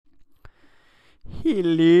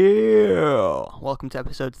Hello! Welcome to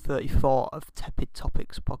episode 34 of Tepid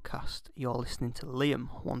Topics podcast. You're listening to Liam,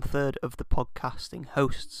 1/3 of the podcasting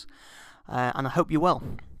hosts, and I hope you're well.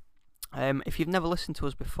 If you've never listened to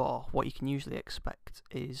us before, what you can usually expect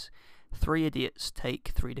is three idiots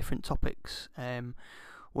take three different topics.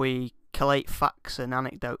 We collate facts and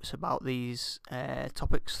anecdotes about these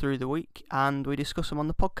topics through the week, and we discuss them on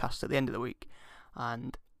the podcast at the end of the week,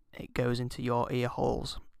 and it goes into your ear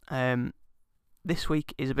holes. This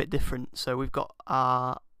week is a bit different, so we've got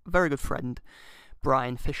our very good friend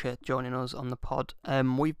Brian Fisher joining us on the pod.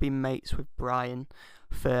 We've been mates with Brian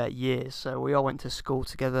for years, so we all went to school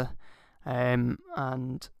together, and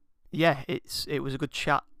yeah, it was a good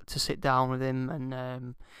chat to sit down with him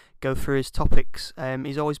and go through his topics.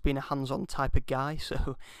 He's always been a hands-on type of guy,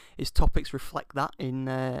 so his topics reflect that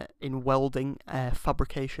in welding,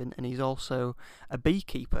 fabrication, and he's also a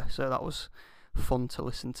beekeeper, so that was fun to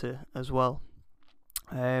listen to as well.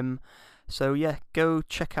 So yeah, go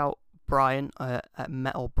check out Brian at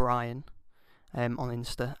Metal Brian on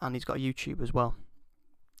Insta, and he's got a YouTube as well.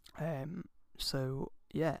 So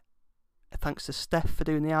yeah, thanks to Steph for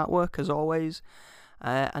doing the artwork as always.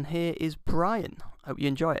 And here is Brian. Hope you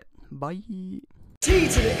enjoy it. Bye. T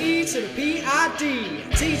to the E to the P-I-D,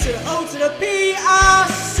 T to the O to the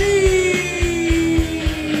P-I-C.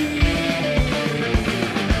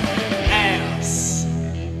 Ass.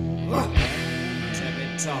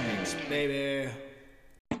 Tepid Topics, baby.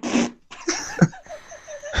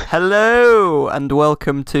 Hello, and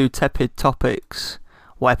welcome to Tepid Topics.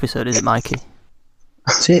 What episode is it, Mikey?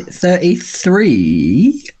 Is it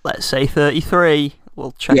 33? Let's say 33.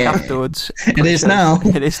 We'll check afterwards. It is now.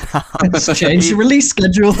 It is now. Let's change the release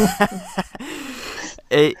schedule.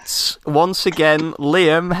 It's once again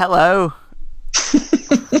Liam. Hello.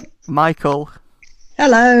 Michael.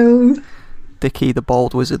 Hello. Dickie the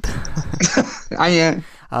Bald Wizard. Hiya.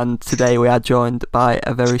 And today we are joined by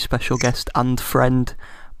a very special guest and friend,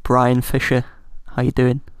 Brian Fisher. How you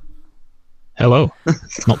doing? Hello.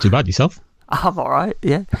 Not too bad, yourself? I'm alright,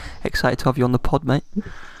 yeah. Excited to have you on the pod, mate.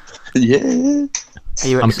 Yeah. Are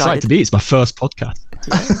you excited? I'm excited to be. It's my first podcast.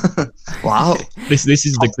 Wow. This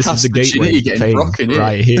is the gateway to fame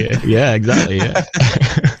right here. Yeah, exactly. Yeah.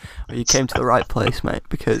 Well, you came to the right place, mate,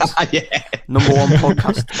 because Yeah. number one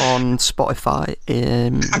podcast on Spotify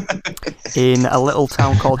in a little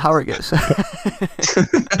town called Harrogate.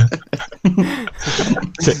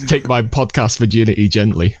 Take my podcast virginity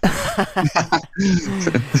gently.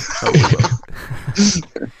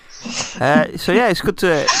 So yeah, it's good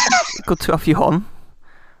to have you on,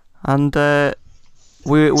 and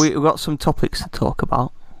we got some topics to talk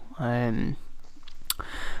about.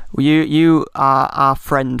 You are our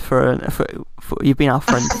friend for you've been our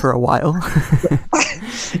friend for a while.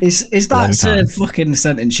 Is that a fucking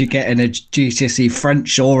sentence you get in a GCSE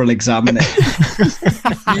French oral exam?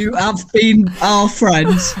 Innit? You have been our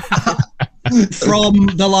friends from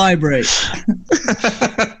the library.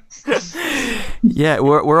 Yeah,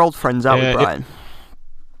 we're old friends, aren't we, Brian?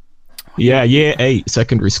 Yeah, year 8,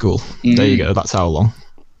 secondary school. There you go. That's how long.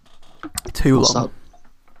 Too long. That?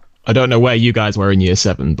 I don't know where you guys were in year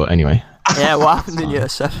 7, but anyway. Yeah, what happened in year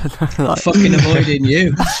 7? Fucking avoiding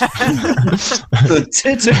you. It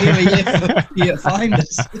took you a year for you to find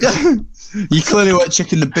us. You clearly weren't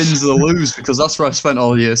checking the bins of the loos, because that's where I spent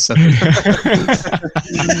all year 7.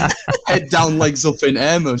 Head down, legs up in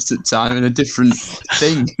air most of the time in a different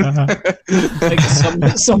thing. I think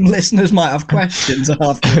some listeners might have questions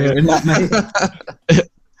after hearing that, mate.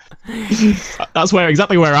 That's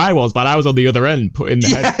exactly where I was, but I was on the other end, putting the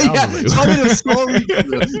head down the loo. Tell me the story.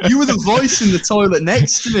 You were the voice in the toilet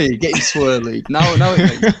next to me, getting swirly. Now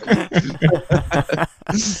it makes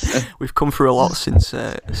sense. We've come through a lot since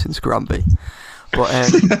Granby, but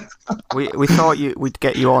we thought we'd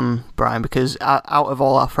get you on, Brian, because out of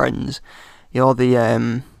all our friends, you're the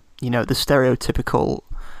the stereotypical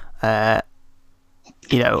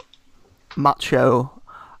macho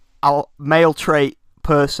male trait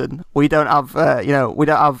person. We don't have like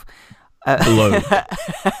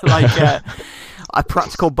a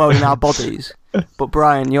practical bone in our bodies. But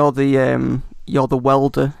Brian, you're the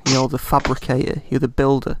welder, you're the fabricator, you're the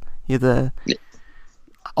builder, you're the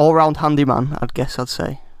all-round handyman. I'd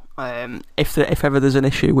say. If ever there's an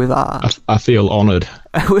issue with that, I feel honoured.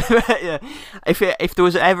 Yeah. If there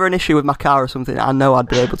was ever an issue with my car or something, I know I'd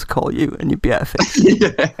be able to call you and you'd be able to fix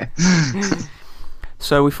it. Yeah.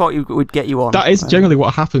 So we thought we'd get you on. That is generally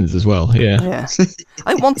what happens as well. Yeah. Yeah.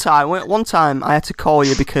 I think one time I had to call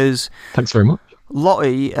you because Thanks very much.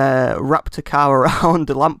 Lottie wrapped a car around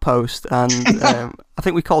the lamppost, and I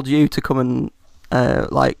think we called you to come and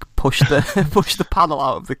push the panel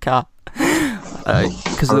out of the car.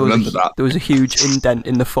 because I remember that. there was a huge indent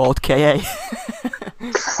in the Ford KA.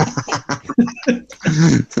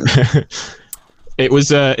 It was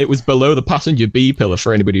below the passenger B pillar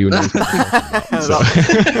for anybody who knows.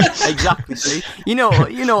 Exactly. See, you know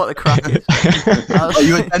what the crack is. Are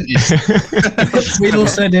you a dentist? We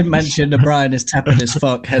also didn't mention that Brian is tepid as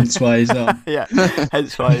fuck, hence why he's on. Yeah,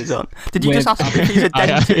 hence why he's on. Did you just ask if he's a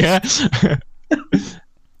dentist? Yeah.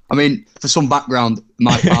 I mean, for some background,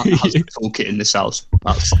 my partner has the toolkit in this house.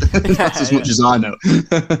 That's as much as I know. Yeah,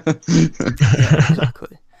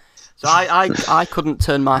 exactly. So I couldn't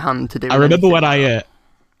turn my hand to do. I remember when I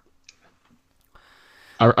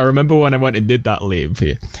remember when I went and did that live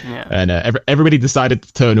here, and everybody decided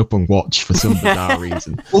to turn up and watch for some bizarre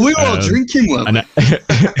reason. Well, we were all drinking, weren't we?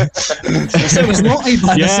 So it was Lottie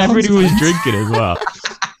by the sounds everybody of was it. drinking as well.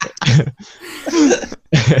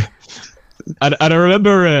 and I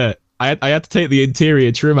remember I had to take the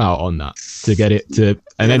interior trim out on that to get it to,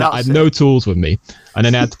 and then I had no tools with me, and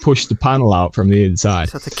then I had to push the panel out from the inside.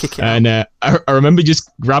 So I had to kick it and I remember just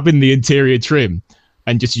grabbing the interior trim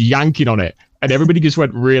and just yanking on it, and everybody just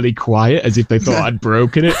went really quiet as if they thought I'd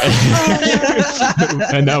broken it.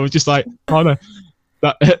 And I was just like, "Oh no,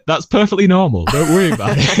 that's perfectly normal. Don't worry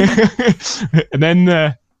about it." And then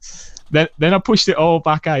I pushed it all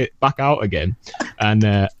back out again, and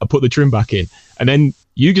I put the trim back in, and then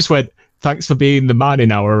you just went, "Thanks for being the man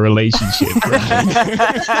in our relationship."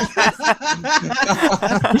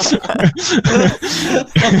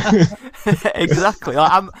 Exactly.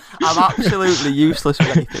 Like, I'm absolutely useless with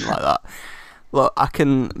anything like that. Look, I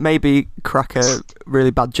can maybe crack a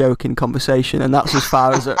really bad joke in conversation, and that's as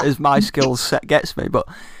far as my skills set gets me. But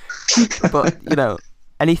you know,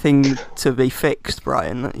 anything to be fixed,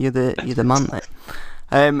 Brian, you're the man, mate.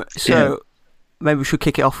 So maybe we should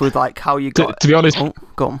kick it off with like how you got. To be honest,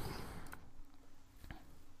 go on.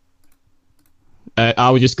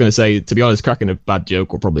 I was just going to say, to be honest, cracking a bad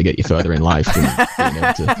joke will probably get you further in life than being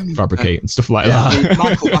able to fabricate and stuff like that. I mean,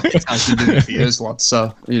 Michael McIntyre's been doing it for years, lad.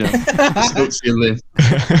 So it's good for you, Liam.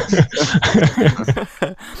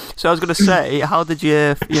 So I was going to say, how did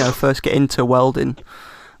you first get into welding?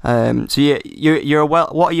 So you're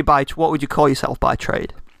what are you by? What would you call yourself by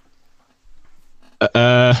trade?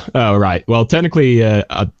 Oh right. Well, technically,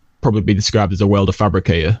 I'd probably be described as a welder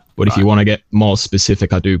fabricator. But if you want to get more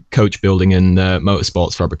specific, I do coach building and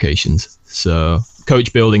motorsports fabrications. So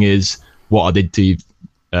coach building is what I did to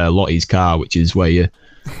Lottie's car, which is where you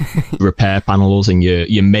repair panels and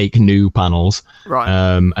you make new panels. Right.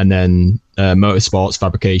 And then motorsports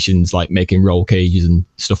fabrications, like making roll cages and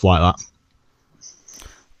stuff like that.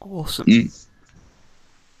 Awesome.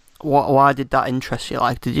 Why did that interest you?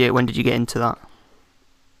 Like, when did you get into that?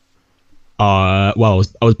 Well,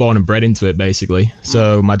 I was born and bred into it, basically.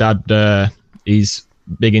 So my dad, he's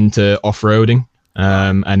big into off-roading,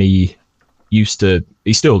 and he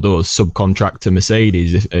still does subcontract to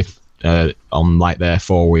Mercedes if on like their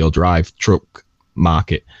 4-wheel drive truck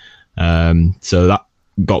market. So that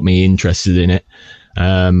got me interested in it.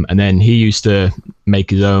 And then he used to make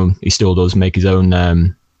his own. He still does make his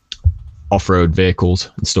own off-road vehicles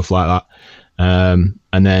and stuff like that.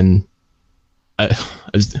 And then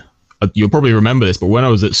you'll probably remember this, but when I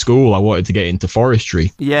was at school, I wanted to get into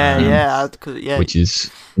forestry. Which is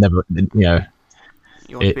never,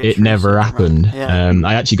 it never happened.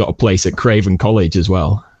 I actually got a place at Craven College as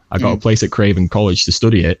well. I got a place at Craven College to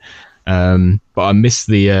study it, but I missed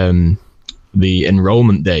the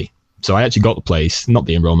enrollment day. So I actually got the place, not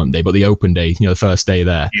the enrollment day, but the open day, the first day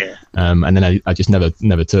there. Yeah. And then I just never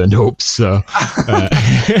turned up. So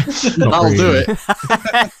that'll do it.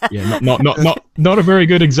 Yeah, not a very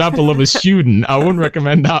good example of a student. I wouldn't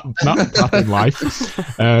recommend that path in life.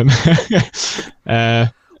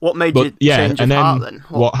 What made you change your heart then?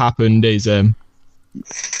 What happened is,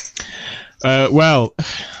 I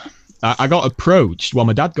got approached. Well,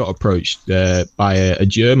 my dad got approached by a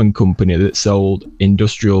German company that sold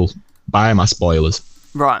industrial biomass boilers.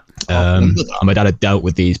 Right. And my dad had dealt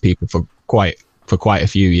with these people for quite a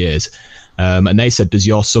few years, and they said, "Does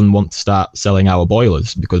your son want to start selling our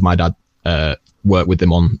boilers?" Because my dad worked with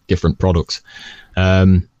them on different products.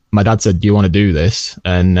 My dad said, "Do you want to do this?"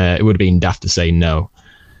 And it would have been daft to say no.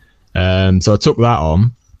 So I took that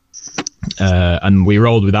on, and we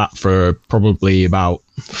rolled with that for probably about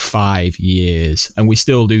 5 years, and we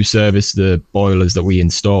still do service the boilers that we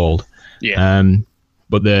installed. Yeah.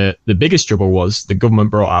 But the biggest trouble was the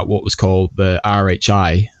government brought out what was called the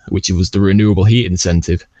RHI, which was the Renewable Heat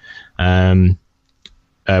Incentive,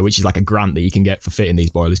 which is like a grant that you can get for fitting these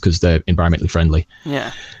boilers because they're environmentally friendly.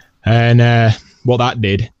 Yeah. And what that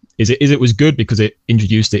did it was good because it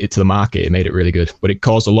introduced it to the market. It made it really good, but it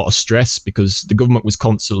caused a lot of stress because the government was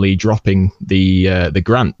constantly dropping the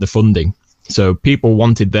grant, the funding. So people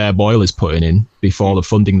wanted their boilers putting in before the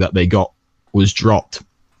funding that they got was dropped,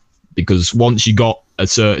 because once you got a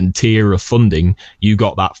certain tier of funding, you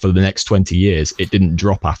got that for the next 20 years. It didn't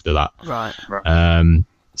drop after that. Right.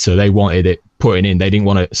 So they wanted it putting in. They didn't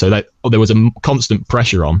want to. So that there was a constant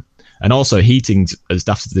pressure on. And also heating, as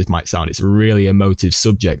daft as this might sound, it's a really emotive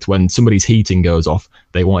subject. When somebody's heating goes off,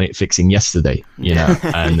 they want it fixing yesterday, you know,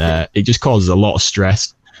 and it just causes a lot of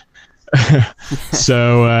stress.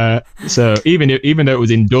 So even though it was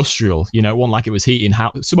industrial, you know, it wasn't like it was heating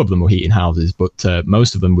some of them were heating houses, but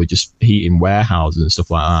most of them were just heating warehouses and stuff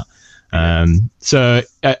like that. So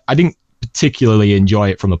I didn't particularly enjoy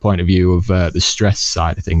it from the point of view of the stress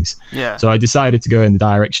side of things. Yeah. So I decided to go in the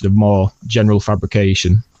direction of more general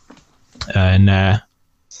fabrication. And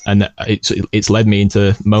it's led me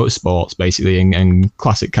into motorsports basically, and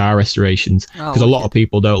classic car restorations, because a lot of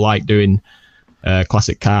people don't like doing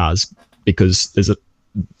classic cars because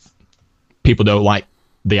people don't like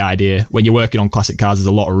the idea when you're working on classic cars. There's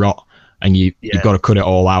a lot of rot, and you've got to cut it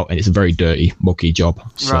all out, and it's a very dirty, mucky job.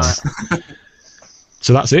 So, Right.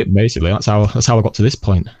 So that's it basically. That's how I got to this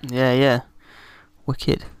point. Yeah.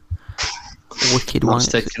 Wicked one. That's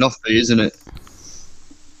taking off, isn't it?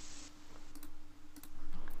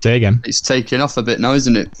 Say again. It's taking off a bit now,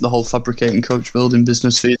 isn't it? The whole fabricating coach building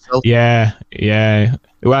business for yourself. Yeah.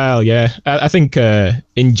 Well, yeah. I think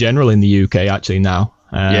in general in the UK actually now,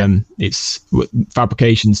 it's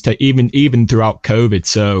fabrications even throughout COVID.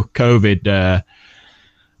 So COVID,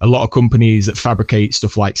 a lot of companies that fabricate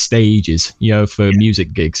stuff like stages, you know, for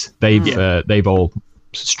music gigs, they've all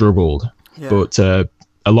struggled. Yeah. But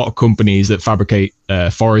a lot of companies that fabricate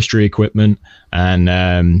forestry equipment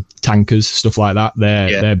and tankers, stuff like that,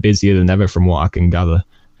 they're busier than ever from what I can gather.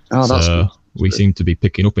 Oh, that's so good. we seem to be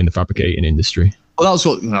picking up in the fabricating industry. Well, that's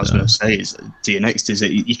what I was going to say. Is DNX is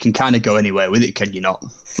that you can kind of go anywhere with it, can you not?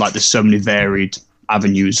 Like there's so many varied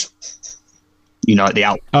avenues. You know, at the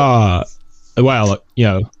out. Well, you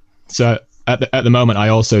know, so at the moment I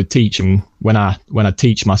also teach, and when I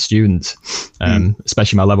teach my students,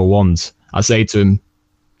 especially my level ones, I say to them,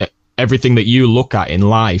 everything that you look at in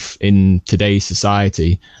life in today's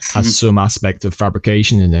society has some aspect of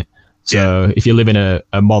fabrication in it. So if you live in a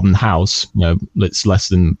modern house, you know, it's less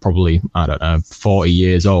than probably, I don't know, 40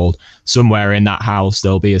 years old, somewhere in that house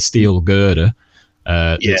there'll be a steel girder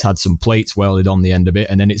that's had some plates welded on the end of it,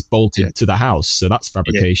 and then it's bolted to the house. So that's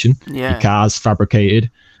fabrication. Yeah. Your car's fabricated.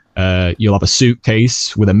 You'll have a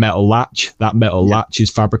suitcase with a metal latch. That metal latch is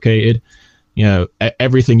fabricated. You know,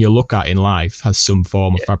 everything you look at in life has some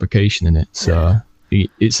form of fabrication in it. So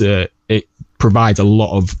it provides a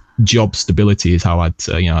lot of job stability, is how I'd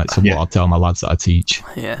say, you know, it's what I'll tell my lads that I teach.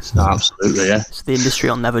 Yeah. No, absolutely, yeah. So the industry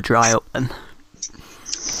will never dry up then.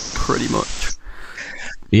 Pretty much.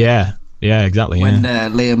 Yeah, exactly. When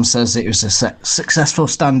Liam says it was a successful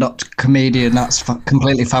stand-up comedian, that's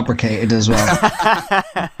completely fabricated as well.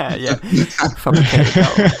 Yeah, fabricated.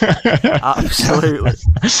 Absolutely.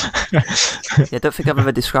 Yeah, I don't think I've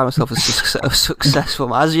ever described myself as a successful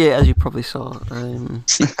man. As you probably saw, in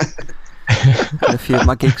a few of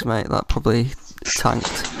my gigs, mate, that probably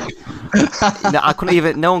tanked.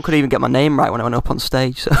 No one could even get my name right when I went up on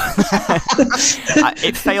stage. So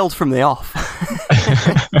it failed from the off.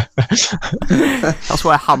 That's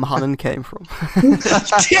where Ham Hannon came from.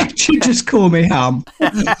 Did you just call me Ham?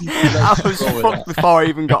 I was fucked before I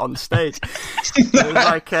even got on stage. It was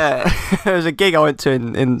like there was a gig I went to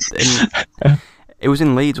in it was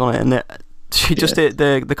in Leeds, wasn't it? And she just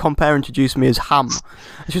the compere introduced me as Ham.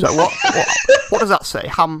 And she was like, what does that say?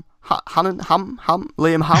 Ham, Hannon, Ham,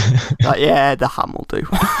 Liam Ham? Like, yeah, the Ham will do.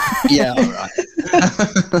 Yeah, all right.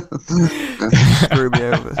 Screw me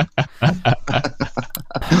over.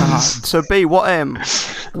 So B,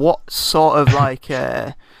 what sort of like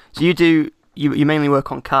so you mainly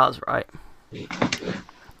work on cars, right?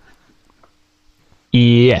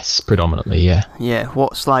 Yes, predominantly, yeah. Yeah,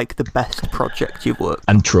 what's like the best project you've worked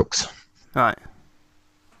And trucks. on? Right.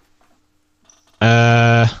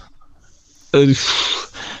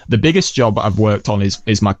 The biggest job I've worked on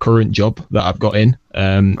is my current job that I've got in.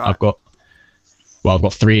 Right. I've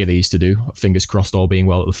got 3 of these to do. Fingers crossed, all being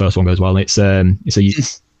well, the first one goes well. And it's a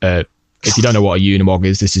if you don't know what a Unimog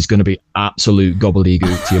is, this is going to be absolute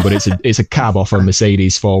gobbledygook to you. But it's a cab off a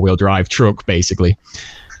Mercedes 4-wheel drive truck, basically.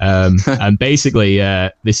 And basically,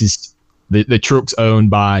 this is the truck's owned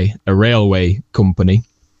by a railway company,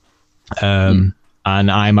 and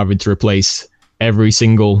I'm having to replace every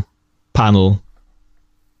single panel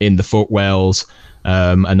in the footwells,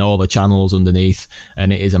 and all the channels underneath,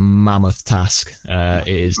 and it is a mammoth task. It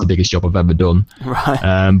is the biggest job I've ever done.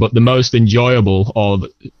 Right. But the most enjoyable, or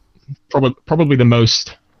probably the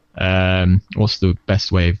most, what's the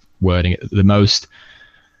best way of wording it? The most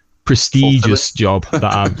prestigious job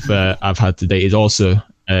that I've had to date is also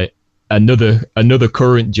another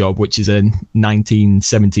current job, which is a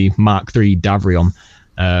 1970 Mark III Davrion,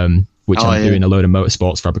 which I'm doing a load of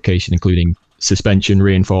motorsports fabrication, including suspension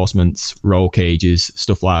reinforcements, roll cages,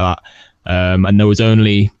 stuff like that. And there was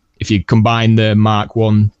only, if you combine the Mark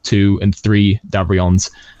 1, 2, and 3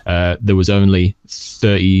 Davrions, there was only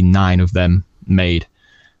 39 of them made.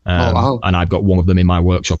 And I've got one of them in my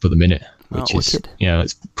workshop at the minute, which is, wicked.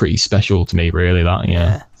 It's pretty special to me, really.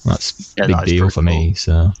 That's a big deal for me.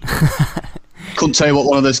 So couldn't tell you what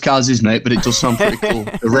one of those cars is, mate, but it does sound pretty cool.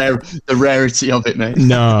 The rarity of it, mate.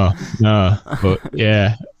 No, but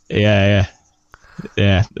yeah.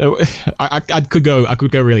 I could go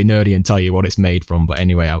really nerdy and tell you what it's made from, but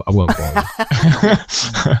anyway, I won't bother.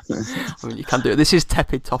 I mean, you can do it. This is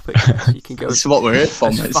Tepid Topics. So you can go. This is what we're here for,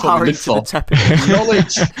 mate. It's what we're here for.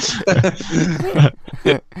 Knowledge.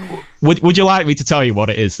 Would you like me to tell you what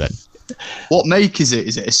it is then? What make is it?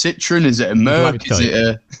 Is it a Citroen? Is it a Merc? Is it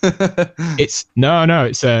a? It's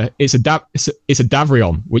a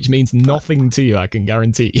Davrion, which means nothing to you. I can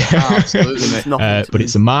guarantee. Absolutely, mate. But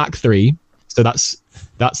it's a Mark III, so that's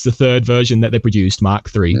the third version that they produced,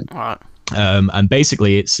 Mark III. All right. And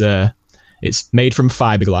basically, it's made from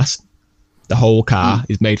fiberglass. The whole car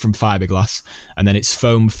is made from fiberglass, and then it's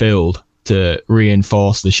foam filled to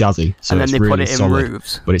reinforce the chassis. So and then it's they really put it in solid,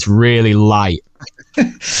 roofs. but it's really light.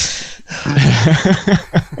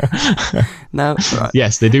 No, right.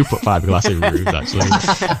 Yes, they do put fiberglass in roofs, actually.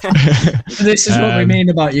 This is what we mean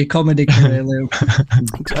about your comedy career, Lou.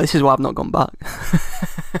 This is why I've not gone back.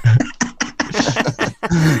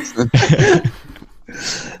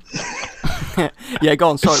 Yeah, go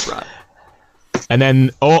on. Sorry, Brad. And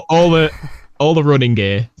then all the running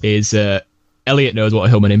gear is Elliot knows what a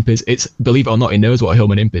Hillman Imp is. It's, believe it or not, he knows what a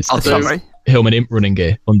Hillman Imp is. Sorry. Hillman Imp running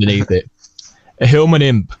gear underneath it. A Hillman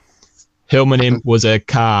Imp was a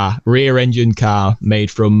rear engine car made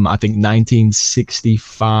from, I think,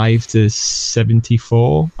 1965 to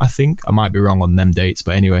 74. I think I might be wrong on them dates,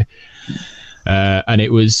 but anyway, and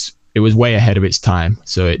it was way ahead of its time,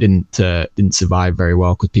 so it didn't survive very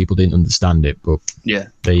well because people didn't understand it. But yeah,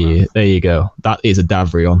 there you go. That is a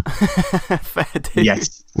Davrion. Fair dude.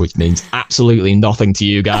 Yes, which means absolutely nothing to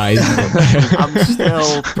you guys. I'm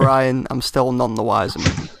still Brian. I'm still none the wiser.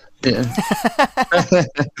 Yeah.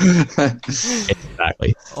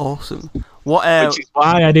 Exactly. Awesome. What? Which is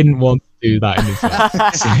why I didn't want to do that in the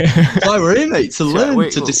first. Why we're here, mate, to learn,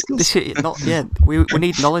 to discuss. This shit, we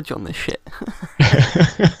need knowledge on this shit.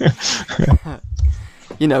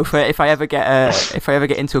 You know, if I ever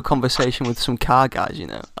get into a conversation with some car guys, you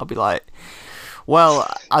know, I'll be like, well,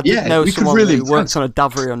 I did know someone who works on a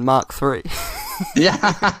Davrion Mark III. Yeah.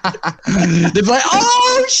 They'd be like,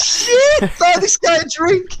 oh shit, buy this guy a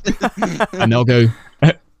drink. And they'll go,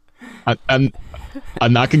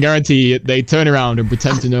 and I can guarantee you, they turn around and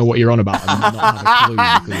pretend to know what you're on about and not have a clue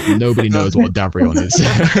because nobody knows what a Davrion is.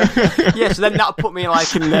 Yeah, so then that'll put me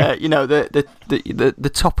like in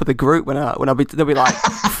the top of the group when they'll be like,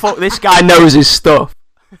 fuck, this guy knows his stuff.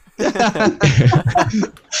 Throughout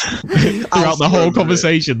the whole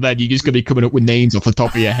conversation, then you're just going to be coming up with names off the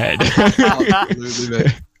top of your head. Absolutely,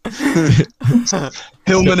 mate.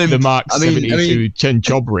 Hillman the Mark 72 Chen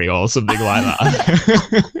Chobri or something like that.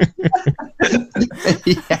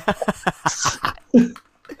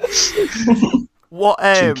 What?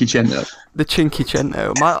 Cinquecento. The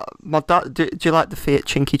Cinquecento. My dad. Do you like the Fiat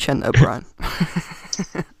Cinquecento, Brian?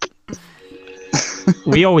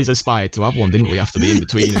 We always aspired to have one, didn't we? After the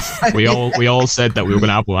in-betweeners, we all said that we were going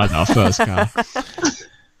to have one as our first car.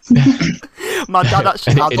 My dad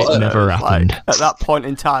actually had one. It never happened. At that point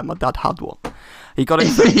in time, my dad had one. He got it.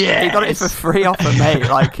 He got it for free off a mate.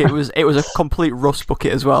 Like it was a complete rust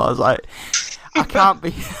bucket as well. I was like, I can't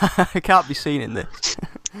be seen in this.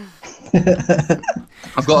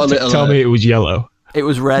 I've got a little. Tell me it was yellow. It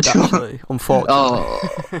was red, actually. Unfortunately. Oh.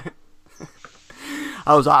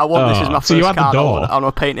 I was like, I want this as my first so you had car. the door. I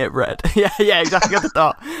want to paint it red. yeah, exactly. At the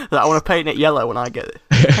door. I want to paint it yellow when I get it.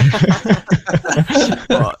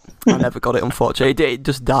 But I never got it, unfortunately. It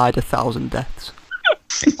just died 1,000 deaths.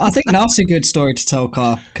 I think that's a good story to tell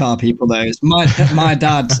car people, though. Is my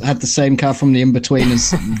dad had the same car from the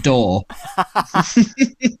in-betweeners door.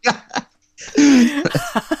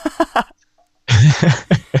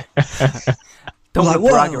 Don't want to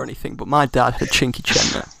brag or anything, but my dad had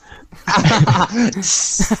Cinquecento.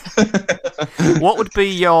 What would be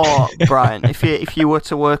your Brian if you were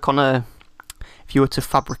to work on if you were to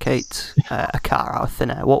fabricate a car out of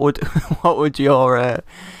thin air? What would your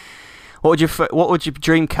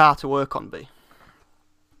dream car to work on be?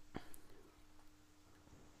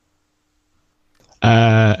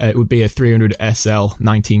 It would be a 300 SL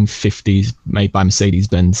 1950s made by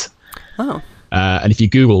Mercedes-Benz. Oh. And if you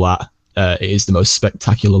Google that, it is the most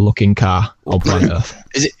spectacular looking car on planet Earth.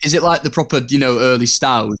 Is it like the proper, early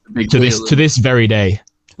style with the big To this very day.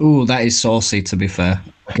 Ooh, that is saucy, to be fair.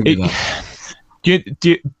 I'll give you that. Do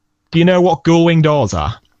you know what gull-wing doors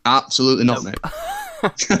are? Absolutely not, mate.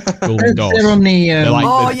 Gull-wing doors. They're on the...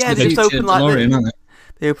 they just open like DeLorean, aren't they?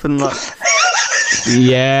 They open like...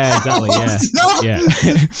 Yeah, exactly. Yeah.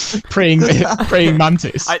 praying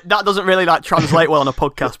mantis. That doesn't really translate well on a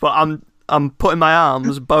podcast, but I'm putting my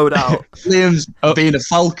arms bowed out. Liam's being a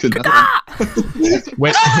falcon.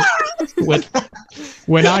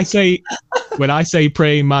 When I say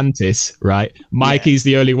praying mantis, right? Mikey's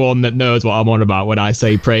the only one that knows what I'm on about when I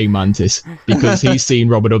say praying mantis, because he's seen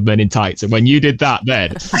Robert Hood Men in Tights, and when you did that,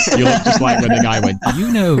 then you look just like when the guy went, "Do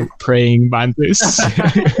you know praying mantis?"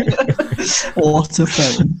 What a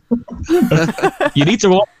film. You need to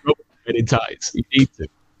watch Robert Hood Men in Tights. You need to.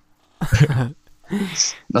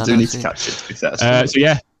 I do need to catch it, to be fair. So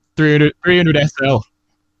yeah, 300 SL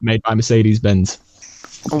made by Mercedes-Benz.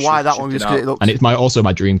 And why that one? Just 'cause it looks... And it's also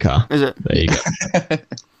my dream car. Is it? There you go.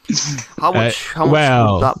 How much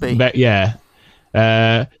would that be?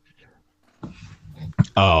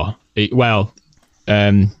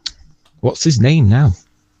 What's his name now?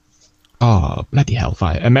 Oh, bloody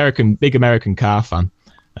hellfire! Big American car fan.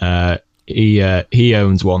 He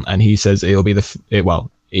owns one, and he says it'll be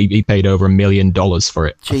he paid over $1 million for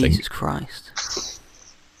it. Jesus Christ!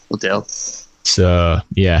 Well, deal. So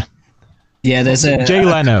yeah. Yeah, there's Jay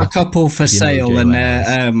Leno. a couple for sale, and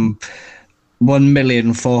they're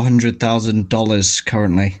 $1,400,000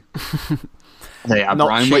 currently. Hey, Not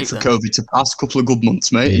Brian, cheap, wait for then. COVID to pass. A couple of good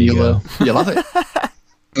months, mate, There and you you'll have it.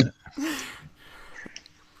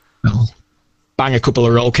 Well, bang a couple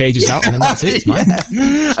of roll cages out, and then that's it, man.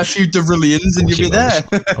 Yeah. A few Derillions, and you'll be there.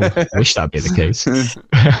 I wish that'd be the case.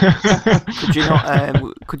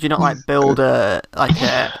 Could you not like build a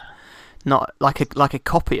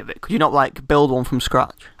copy of it? Could you not like build one from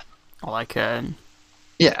scratch, or like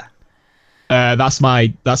Yeah. That's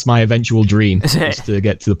my eventual dream, Is it? is to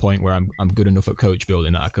get to the point where I'm good enough at coach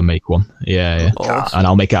building that I can make one. Yeah. Awesome. And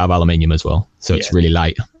I'll make it out of aluminium as well, so it's really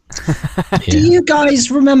light. Do you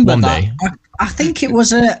guys remember One that? day. I think it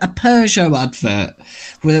was a Peugeot advert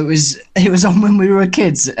where it was on when we were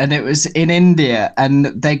kids, and it was in India, and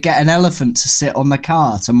they get an elephant to sit on the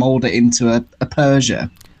car to mould it into a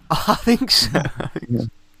Peugeot. I think so.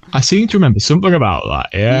 I seem to remember something about that.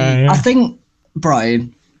 Yeah. I think,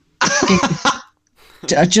 Brian,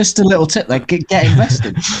 just a little tip there, get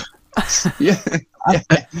invested. Yeah. I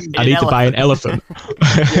need to buy an elephant.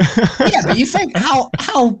 Yeah, but you think how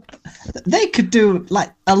they could do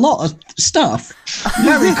like a lot of stuff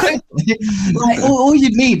very quickly. Like all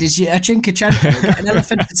you'd need is a Cinquecento, get an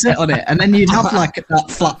elephant to sit on it, and then you'd have like that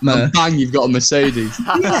flatmer. And bang, you've got a Mercedes.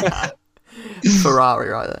 Ferrari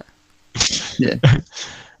right there. Yeah.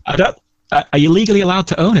 Are you legally allowed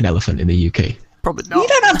to own an elephant in the UK? Probably You not.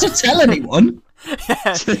 don't have to tell anyone.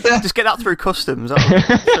 Yeah, just get that through customs.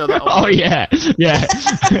 That'll Oh yeah.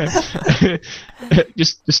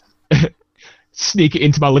 just sneak it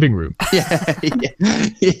into my living room. Yeah.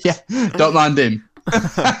 Don't mind him.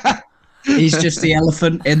 He's just the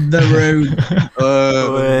elephant in the room.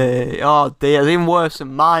 Wait. Oh dear, it's even worse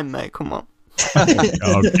than mine, mate. Come on.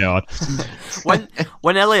 Oh god.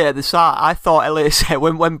 When Elliot at the start, I thought Elliot said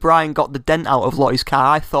when Brian got the dent out of Lottie's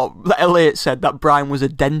car, I thought Elliot said that Brian was a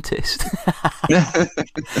dentist.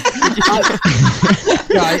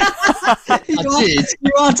 Right. I did.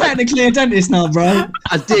 You are technically a dentist now, bro.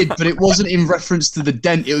 I did, but it wasn't in reference to the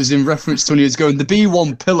dent. It was in reference to when he was going, the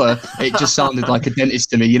B1 pillar. It just sounded like a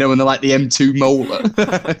dentist to me, when they're like the M2 molar.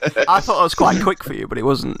 I thought it was quite quick for you, but it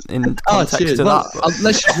wasn't in context cheers. to Well, that.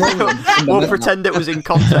 let's just roll it. We'll pretend it was in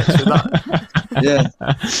context with that. Yeah.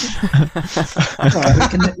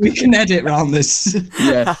 Right, we can edit around this.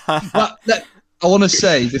 Yeah. But I want to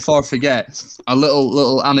say, before I forget, a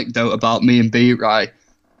little anecdote about me and B, right?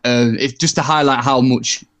 If just to highlight how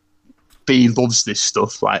much B loves this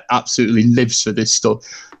stuff, like absolutely lives for this stuff,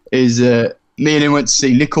 is me and him went to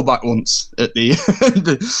see Nickelback once at the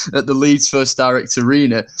at the Leeds First Direct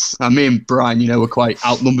Arena, and me and Brian, we're quite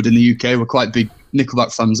outnumbered in the UK. We're quite big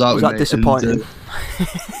Nickelback fans out Was with that me. disappointing? And,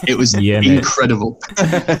 it was Yeah, mate. incredible.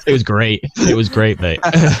 It was great. It was great, mate.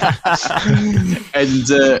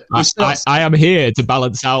 And I am here to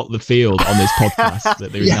balance out the field on this podcast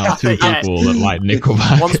that there is now two people that like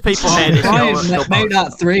Nickelback. Once people hear this, Ryan, they'll make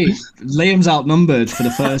that 3. Liam's outnumbered for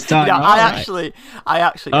the first time. Yeah, I Alright. actually,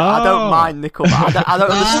 I don't mind Nickelback. I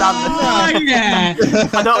don't understand. Yeah.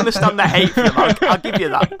 I don't understand the hate for them. I'll give you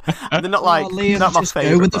that. They're not like Liam, not my just go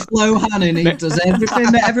favourite. with the flow, Hannon. He does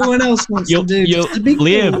everything that everyone else wants to do. just to be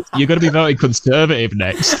Liam, cool. you're going to be voting Conservative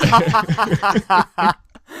next.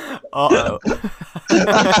 Uh-oh.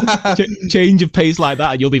 Change of pace like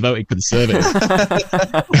that, and you'll be voting Conservative.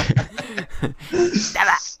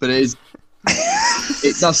 but it is.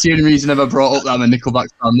 That's the only reason I ever brought up that I'm a Nickelback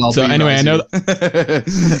fan. So anyway, I know.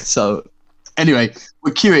 So anyway,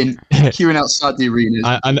 we're queuing outside the arenas.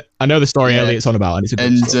 I know the story Yeah. Elliot's on about, and it's a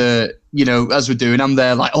good story. You know, as we're doing, I'm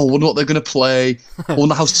there like, oh, I wonder what they're gonna play. I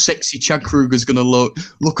wonder how sexy Chad Kruger's gonna look.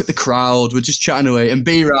 Look at the crowd. We're just chatting away, and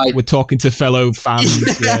B-Right. We're talking to fellow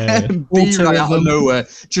fans. Yeah. B-Right out of nowhere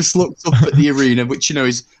just looked up at the arena, which you know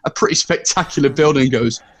is a pretty spectacular building, and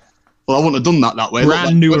goes, well, I wouldn't have done that way.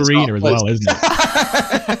 Brand new Look, arena as well, isn't it?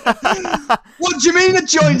 What do you mean a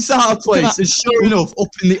joint's out of place? And sure enough, up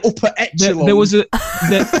in the upper echelon. There was a.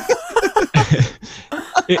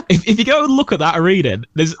 If you go and look at that arena,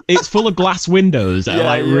 it's full of glass windows that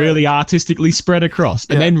are really artistically spread across,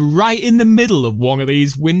 and then right in the middle of one of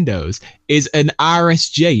these windows is an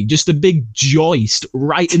RSJ, just a big joist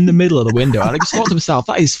right in the middle of the window. And I just thought to myself,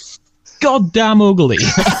 that is goddamn ugly.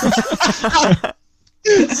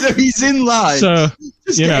 So he's in line. So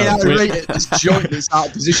just you getting know, irate at this joint that's out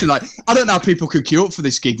of position. Like, I don't know how people could queue up for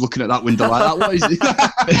this gig looking at that window like that. What is it?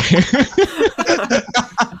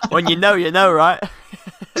 When you know, right?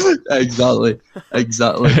 Exactly. If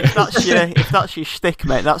that's your shtick,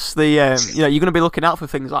 mate, that's the you're going to be looking out for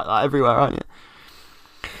things like that everywhere, aren't you?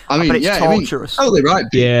 I mean, but it's yeah, torturous. totally right.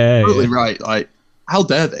 Yeah, totally right. Like, how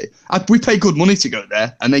dare they? We pay good money to go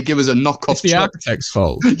there, and they give us a knockoff. it's the job. architect's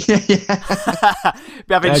fault.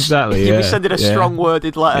 Exactly. You'll be sending a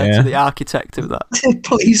strong-worded letter to the architect of that.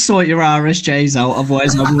 Please sort your RSJs out,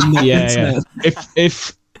 otherwise I will not. Yeah.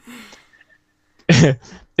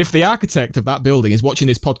 If the architect of that building is watching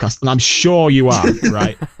this podcast, and I'm sure you are,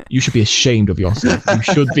 right? You should be ashamed of yourself. You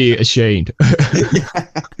should be ashamed. I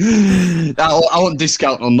want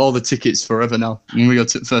discount on all the tickets forever now. When we go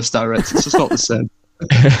to First Direct, it's just not the same.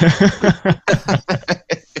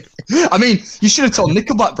 I mean, you should have told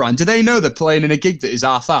Nickelback, Brian. Do they know they're playing in a gig that is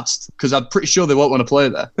half-assed? Because I'm pretty sure they won't want to play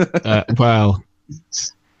there. Well,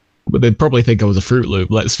 but they'd probably think I was a Fruit Loop,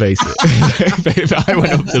 let's face it. If I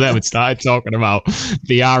went up to them and started talking about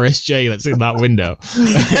the RSJ that's in that window.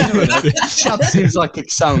 Chad seems like a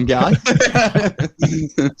sound guy.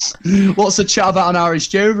 What's a chat about an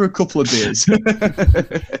RSJ over a couple of beers?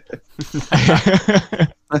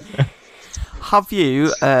 Have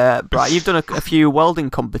you, Brian, you've done a few welding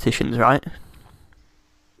competitions, right?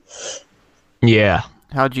 Yeah.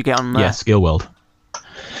 How did you get on there? Yeah, skill weld.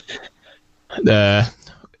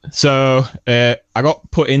 So I got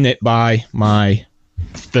put in it by my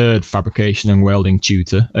third fabrication and welding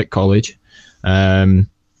tutor at college, and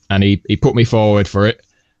he put me forward for it,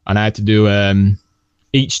 and I had to do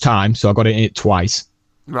each time. So I got in it twice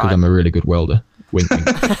because Right. I'm a really good welder. Winking.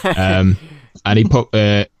 And he put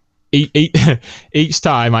each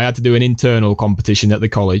time I had to do an internal competition at the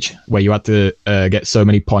college where you had to get so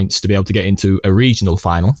many points to be able to get into a regional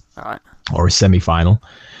final Right. or a semi-final,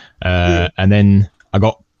 and then I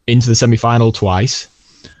got into the semi-final twice,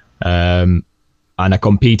 and I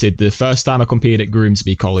competed. The first time I competed at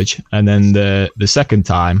Grimsby College, and then the second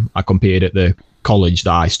time I competed at the college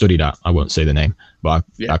that I studied at. I won't say the name, but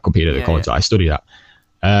I competed at the college that I studied at.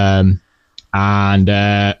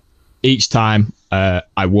 And each time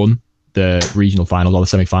I won the regional finals or the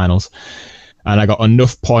semi-finals, and I got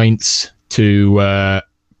enough points to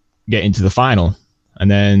get into the final. And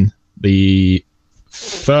then the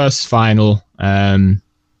first final, I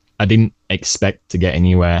didn't expect to get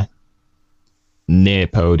anywhere near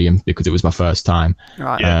podium because it was my first time.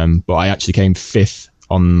 Right. But I actually came 5th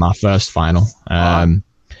on my first final. And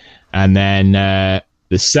then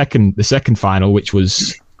the second final, which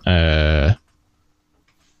was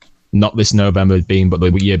not this November being, but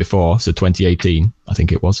the year before, so 2018, I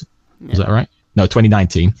think it was. Was that right? No,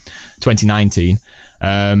 2019. 2019.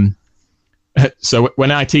 So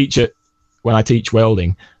when I teach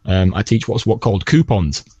welding, I teach what's called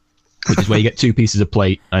coupons, which is where you get 2 pieces of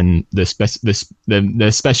plate and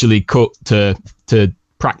they're specially cut to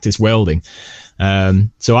practice welding.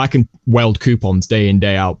 So I can weld coupons day in,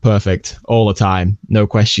 day out, perfect, all the time, no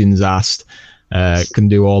questions asked. can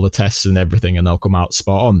do all the tests and everything, and they'll come out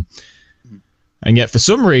spot on. And yet, for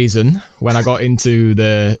some reason, when I got into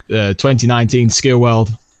the 2019 Skill World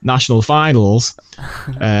National Finals,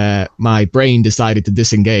 my brain decided to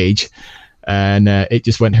disengage, and it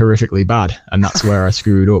just went horrifically bad. And that's where I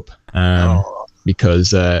screwed up,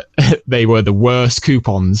 because they were the worst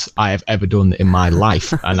coupons I have ever done in my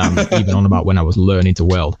life. And I'm even on about when I was learning to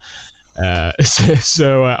weld.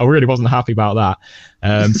 So I really wasn't happy about that.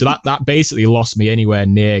 So that basically lost me anywhere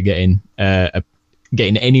near getting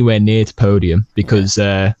anywhere near to podium, because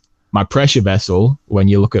my pressure vessel, when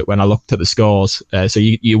I looked at the scores, so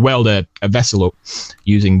you weld a vessel up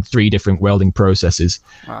using 3 different welding processes,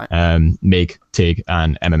 Right. MIG, TIG,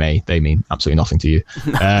 and MMA. They mean absolutely nothing to you.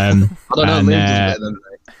 I don't know. Liam does better than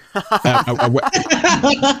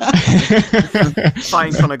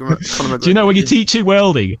Fine, Conor McGregor. Do you know when you're teaching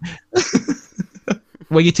welding?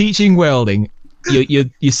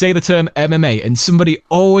 You say the term MMA, and somebody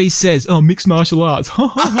always says, "Oh, mixed martial arts."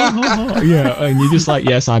 Yeah, and you're just like,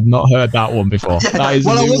 "Yes, I've not heard that one before." That is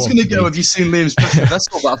well, I was going to go, have you seen Liam's pressure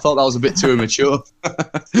vessel? But I thought that was a bit too immature.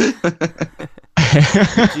 Do you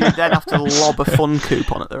then have to lob a fun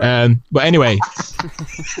coupon at the end? But anyway,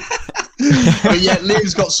 But yeah,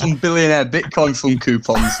 Liam's got some billionaire Bitcoin fund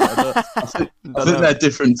coupons. I think they're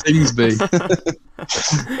different things, B.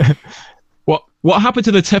 what happened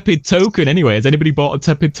to the Tepid token anyway? Has anybody bought a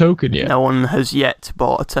Tepid token yet? No one has yet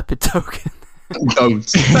bought a Tepid token. Don't.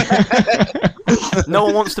 No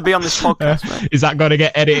one wants to be on this podcast, mate. Is that going to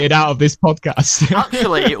get edited out of this podcast?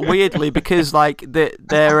 Actually, weirdly, because like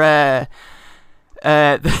they're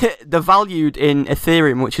valued in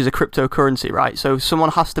Ethereum, which is a cryptocurrency, right? So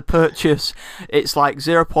someone has to purchase, it's like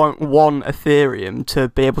 0.1 Ethereum to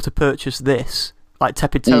be able to purchase this, like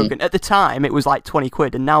Tepid token. At the time, it was like 20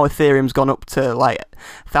 quid, and now Ethereum's gone up to like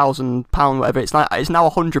 £1,000, whatever. It's now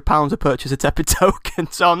 £100 to purchase a Tepid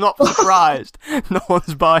token, so I'm not surprised no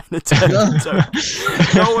one's buying a Tepid token.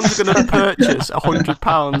 No one's going to purchase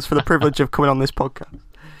 £100 for the privilege of coming on this podcast.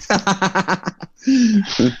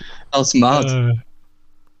 That's mad.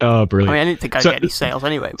 Oh, brilliant! I mean, I didn't think I'd get any sales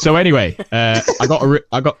anyway. So anyway, I got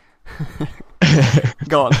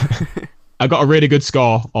Go on. I got a really good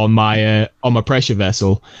score on my pressure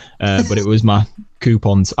vessel, but it was my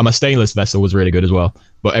coupons. And my stainless vessel was really good as well,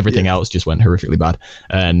 but everything else just went horrifically bad.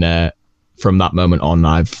 And from that moment on,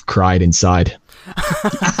 I've cried inside.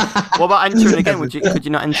 What about entering again? Could you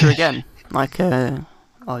not enter again? Like,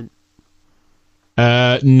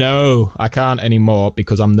 no, I can't anymore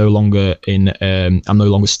because I'm no longer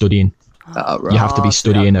studying. Right. You have to be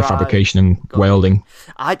studying a fabrication and welding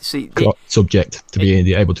I'd see. subject to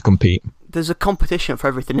be able to compete. There's a competition for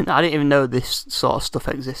everything. I didn't even know this sort of stuff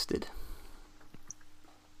existed.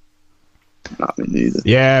 Not me neither.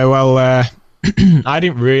 Yeah, well, I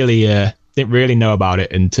didn't really know about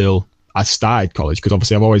it until I started college, because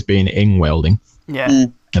obviously I've always been in welding. Yeah.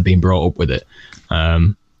 I've been brought up with it,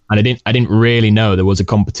 and I didn't really know there was a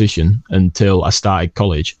competition until I started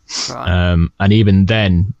college. Right. And even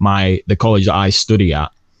then, the college that I studied at,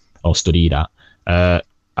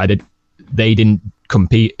 they didn't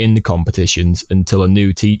compete in the competitions until a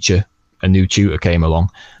new tutor came along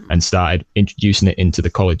and started introducing it into the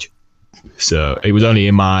college. So it was only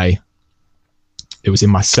in my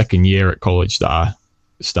second year at college that I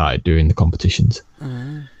started doing the competitions.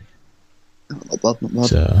 Not bad, not bad.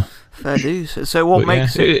 So Fair dues. So what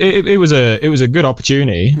makes it? It was a good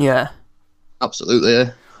opportunity. Yeah. Absolutely,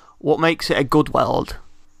 yeah. What makes it a good weld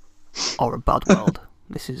or a bad weld?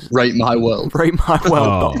 This is Rate my world.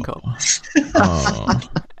 RateMyWeld.com.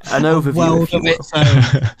 An overview. Weld If you of will. its own.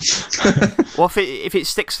 What if it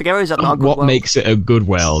sticks together? Is that not a good What weld? makes it a good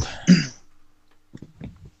weld?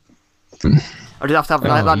 Or does it have to have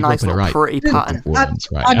that you're nice up in the little right pretty pattern? words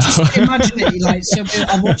right I now. just imagine it like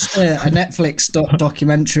I watched a Netflix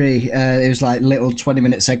documentary. It was like little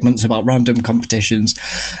 20-minute segments about random competitions,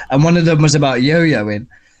 and one of them was about yo-yoing.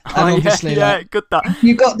 And Oh, obviously, yeah, like, good that.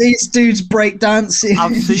 you got these dudes break dancing.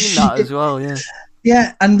 I've seen that as well. Yeah.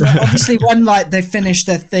 Yeah, and obviously when like they finish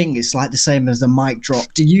their thing, it's like the same as the mic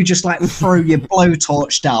drop. Do you just like throw your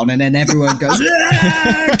blowtorch down and then everyone goes,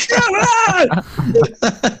 "Yeah, come on!"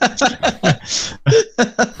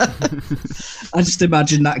 I just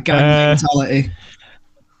imagine that gang mentality.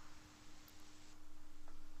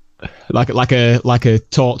 like a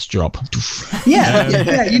torch drop. Yeah,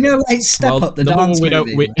 yeah, you know, like Step Up the number dance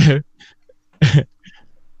one, movie.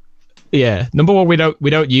 Yeah, number one, we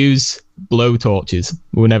don't use blow torches.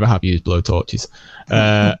 We'll never have used blow torches.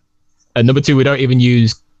 And number two, we don't even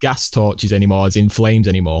use gas torches anymore, as in flames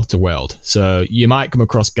anymore, to weld. So you might come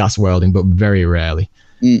across gas welding, but very rarely.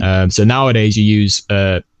 So nowadays you use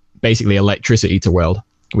basically electricity to weld,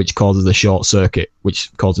 which causes a short circuit, which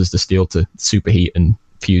causes the steel to superheat and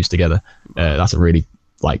fuse together. That's a really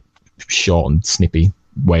like short and snippy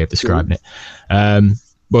way of describing it.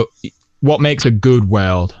 But what makes a good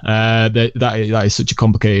weld? That is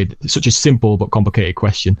such a simple but complicated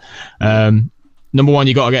question. Number one,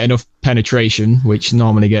 you got to get enough penetration, which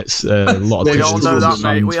normally gets a lot of We all know that,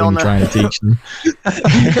 mate. We all know. Trying to teach them.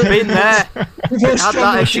 Been there. We've all Had that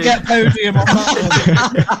struggled to issue. get podium on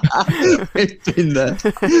that one. It's been there.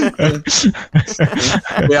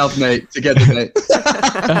 We have, mate. Together, mate.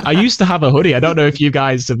 I used to have a hoodie. I don't know if you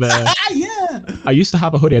guys have. I used to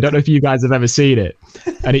have a hoodie. I don't know if you guys have ever seen it.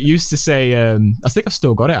 And it used to say, I think I've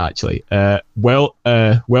still got it actually.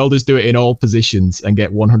 Welders do it in all positions and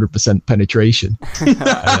get 100% penetration. And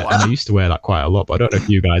I used to wear that quite a lot, but I don't know if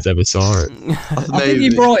you guys ever saw it. I think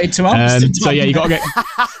you brought it to Amsterdam. So yeah, you got to get.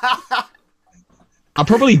 I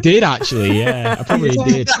probably did actually. Yeah, I probably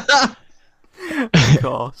did. Of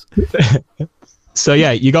course. So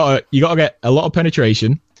yeah, you got to get a lot of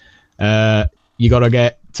penetration. You got to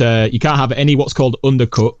get. You can't have any what's called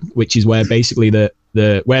undercut, which is where basically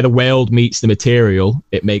where the weld meets the material,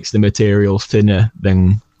 it makes the material thinner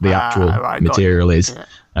than the actual material is.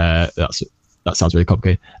 Yeah. That sounds really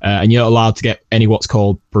complicated. And you're not allowed to get any what's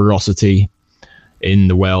called porosity in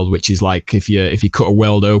the weld, which is like if you cut a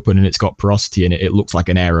weld open and it's got porosity in it, it looks like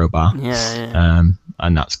an aero bar. Yeah.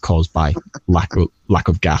 And that's caused by lack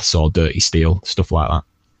of gas or dirty steel, stuff like that.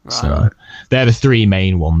 Right. So they're the three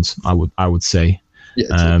main ones I would say.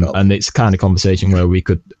 Yeah, and it's kind of conversation where we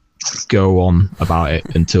could go on about it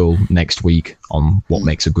until next week on what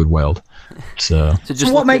makes a good weld. So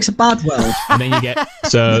just what makes a bad weld? And then you get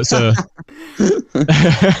those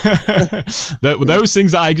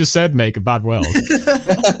things that I just said make a bad weld.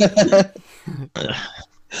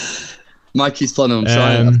 Mikey's planning on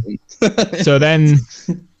trying. So then,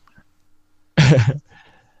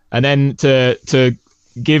 and then to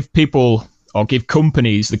give people or give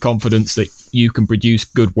companies the confidence that you can produce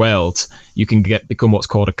good welds, you can become what's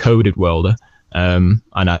called a coded welder. And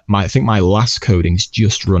I think my last coding's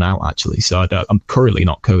just run out actually, so I'm currently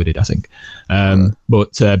not coded, I think.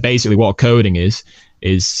 But basically what coding is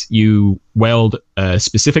you weld a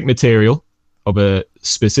specific material of a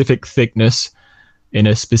specific thickness in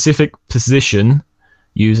a specific position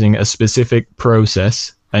using a specific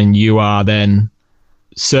process, and you are then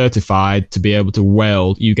certified to be able to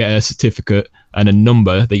weld. You get a certificate and a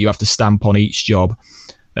number that you have to stamp on each job,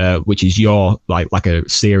 which is your like a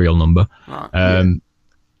serial number.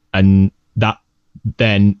 And that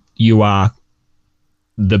then you are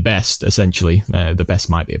the best, essentially. The best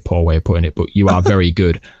might be a poor way of putting it, but you are very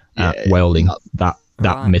good at welding that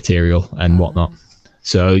material and whatnot.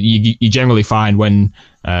 So you generally find when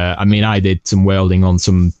I did some welding on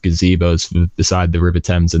some gazebos beside the River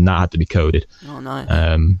Thames, and that had to be coded. Oh, nice.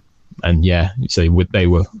 And yeah, so they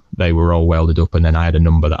were all welded up, and then I had a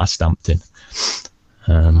number that I stamped in.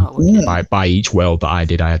 By each weld that I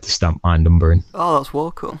did, I had to stamp my number in. Oh, that's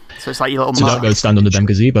well cool. So it's like your little so don't go stand under them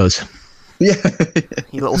gazebos. Yeah.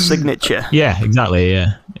 Your little signature. Yeah, exactly.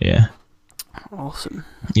 Yeah. Awesome.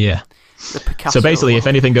 Yeah. The Picasso So basically, if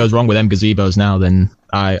anything goes wrong with them gazebos now, then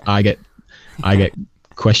I get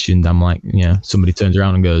questioned. I'm like, somebody turns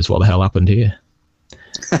around and goes, "What the hell happened here?"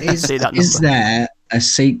 Is there a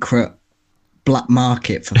secret black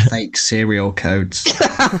market for fake serial codes?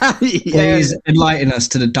 Please enlighten us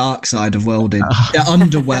to the dark side of welding, the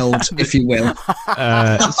underweld, if you will.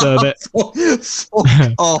 So that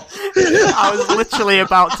I was literally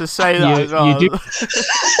about to say that as well.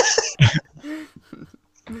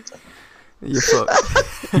 You're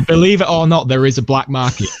fucked. Believe it or not, there is a black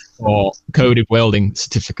market for coded welding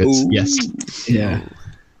certificates. Ooh. Yes. Yeah.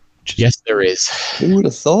 Yes, there is. Who would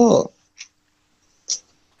have thought?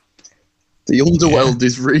 The underworld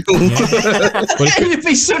is real. It'd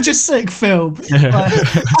be such a sick film. I'm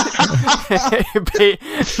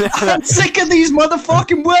sick of these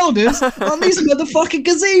motherfucking welders on these motherfucking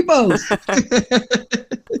gazebos.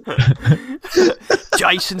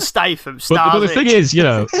 Jason Statham stars. But the thing is,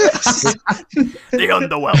 the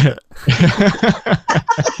underwelder.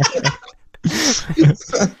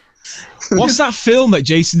 What's that film that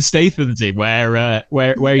Jason Statham did where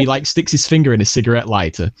he like sticks his finger in a cigarette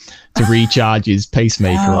lighter to recharge his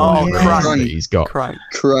pacemaker? Crank. He's got Crank.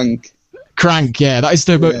 Yeah, that's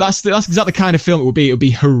exactly the kind of film it would be. It would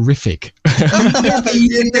be horrific.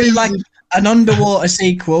 You do like an underwater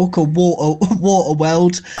sequel called Water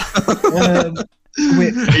Weld.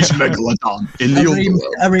 It's Megalodon in the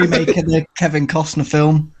underworld. A remake of the Kevin Costner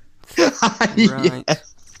film. Right.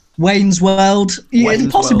 Wayne's World. Wayne's The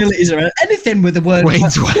possibilities are anything with the word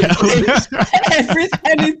Wayne's World.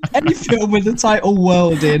 any film with the title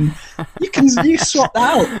world in. You can swap that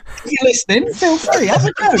out. If you're listening, feel free. Have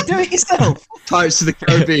a go. Do it yourself. Pirates of the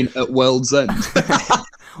Caribbean at World's End.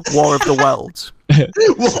 War of the Worlds.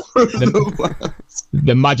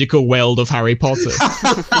 The magical world of Harry Potter.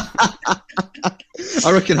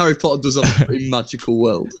 I reckon Harry Potter does have a pretty magical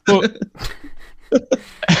world. But,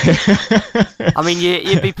 I mean,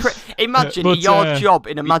 you'd be imagine But, your job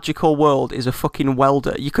in a magical world is a fucking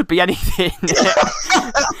welder. You could be anything.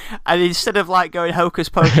 And instead of like going hocus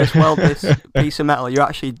pocus, weld this piece of metal, you're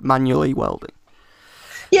actually manually welding.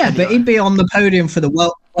 Yeah, but he'd be on the podium for the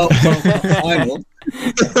World Cup final.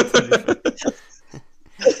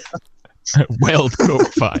 World Cup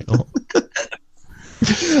final.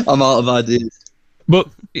 I'm out of ideas. But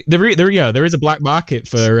there is a black market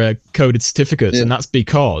for coded certificates, and that's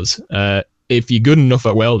because if you're good enough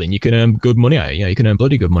at welding, you can earn good money at it. You can earn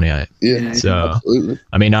bloody good money at it. Yeah, So, absolutely.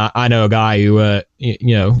 I mean, I know a guy who,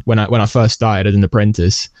 when I first started as an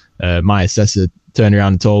apprentice, my assessor turned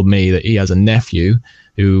around and told me that he has a nephew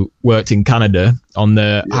who worked in Canada on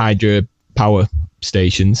the hydro power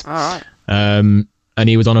stations. All right. And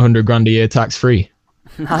he was on $100,000 a year tax free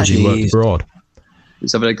because he worked abroad.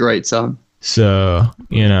 He's having a great time. So,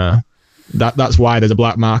 that's why there's a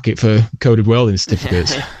black market for coded welding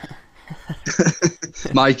certificates.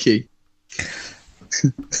 Mikey,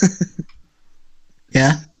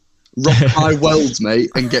 Yeah. rock my welds, mate,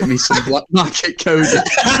 and get me some black market coded.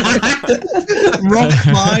 Rock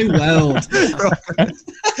my world.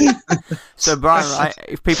 So Brian, right?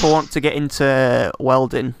 If people want to get into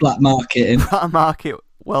welding, Black marketing. black market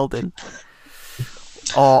welding,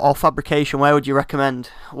 or fabrication, where would you recommend?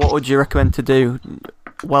 What would you recommend to do?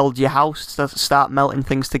 Weld your house? Start melting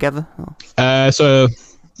things together? You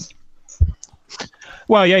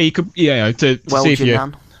could, to Weld see if your you.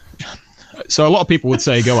 nan? So a lot of people would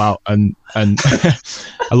say go out and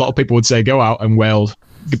a lot of people would say go out and weld,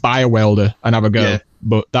 buy a welder and have a go. Yeah.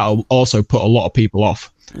 But that'll also put a lot of people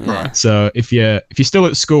off. Yeah. So if you're still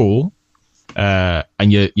at school,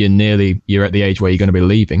 and you're at the age where you're going to be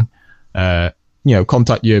leaving,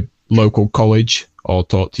 contact your local college or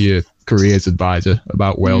talk to your careers advisor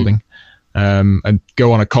about welding, and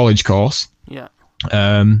go on a college course. Yeah.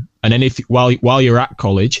 And then while you're at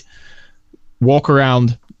college, walk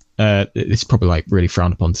around. It's probably like really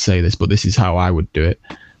frowned upon to say this, but this is how I would do it.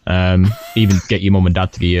 Even get your mum and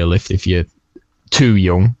dad to give you a lift if you're too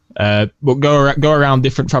young. But go around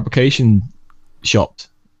different fabrication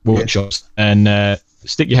workshops, and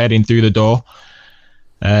stick your head in through the door,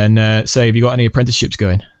 and say, have you got any apprenticeships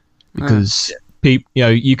going? Because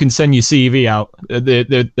you can send your CV out.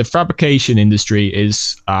 The fabrication industry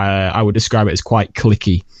is, I would describe it as quite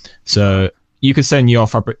cliquey. So you can send your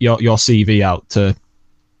CV out to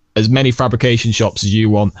as many fabrication shops as you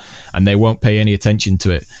want, and they won't pay any attention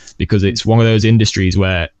to it, because it's one of those industries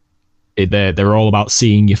where they're all about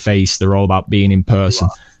seeing your face. They're all about being in person.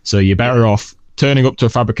 So you're better off turning up to a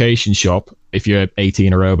fabrication shop if you're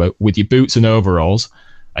 18 or over with your boots and overalls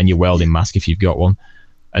and your welding mask if you've got one,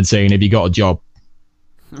 and saying, have you got a job?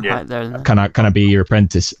 Right there. Can I be your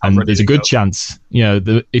apprentice? And there's a good chance,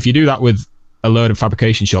 if you do that with a load of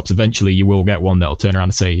fabrication shops, eventually you will get one that'll turn around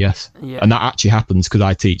and say yes. Yeah. And that actually happens, because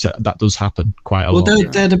I teach. That does happen quite a lot.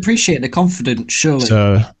 Well, they'd appreciate the confidence, surely,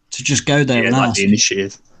 So to just go there and like ask. the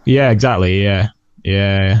initiative. yeah, exactly.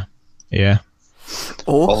 Yeah.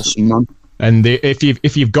 Awesome, man. And if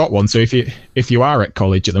you've got one, so if you are at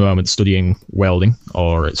college at the moment studying welding,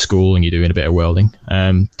 or at school and you're doing a bit of welding,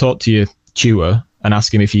 talk to your tutor and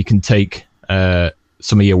ask him if you can take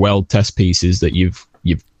some of your weld test pieces that you've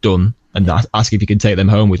done, and ask if you can take them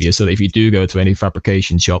home with you, so that if you do go to any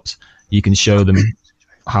fabrication shops, you can show them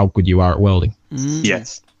how good you are at welding.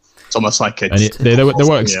 Yes. It's almost like And they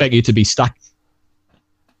won't expect you to be stacked.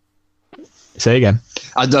 Say again.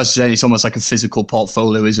 I was saying it's almost like a physical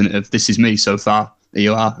portfolio, isn't it? Of this is me so far. There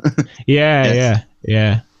you are. Yeah.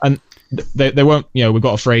 And they won't. We've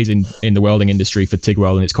got a phrase in the welding industry for TIG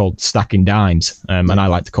welding. It's called stacking dimes, and I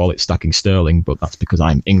like to call it stacking sterling, but that's because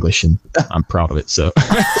I'm English and I'm proud of it. So,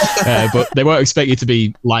 but they won't expect you to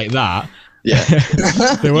be like that. Yeah.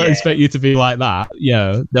 They won't expect you to be like that.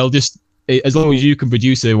 They'll just, as long as you can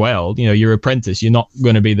produce a weld, you're an apprentice. You're not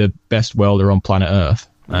going to be the best welder on planet Earth.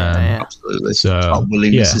 Absolutely. So, it's about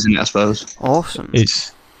willingness, isn't it, I suppose? Awesome.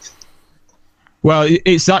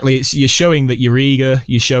 Exactly. It's you're showing that you're eager.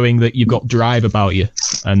 You're showing that you've got drive about you,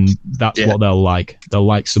 and that's what they'll like. They'll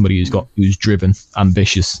like somebody who's driven,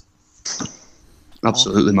 ambitious.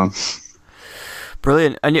 Absolutely, man.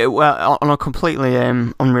 Brilliant. And on a completely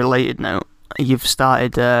unrelated note, you've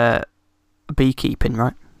started beekeeping,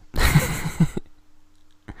 right?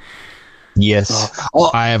 Yes.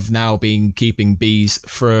 I have now been keeping bees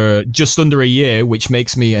for just under a year, which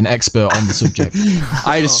makes me an expert on the subject.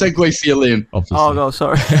 I had a segue for you, Liam. Obviously. Oh, no,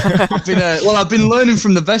 sorry. I've been learning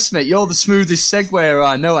from the best, mate. You're the smoothest seguer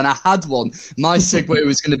I know, and I had one. My segue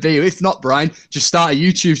was going to be, if not, Brian, just start a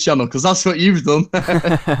YouTube channel, because that's what you've done.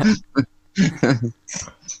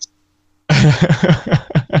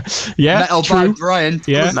 Yeah, Metal true. by Brian.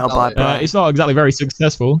 Yeah, Metal by Brian. it's not exactly very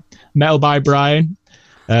successful. Metal by Brian.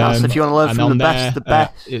 That's if you want to learn and from on the best, the there,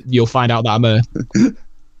 best. you'll find out that I'm a.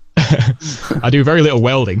 I do very little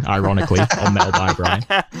welding, ironically, on Metal by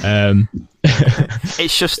Brian.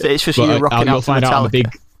 It's just you But rocking you'll out to find out I'm a Metallica. big.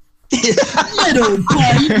 Metal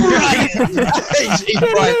by Brian. Is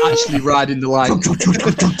Brian actually riding the line?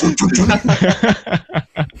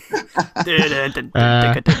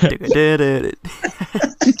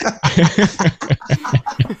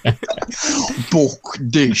 Book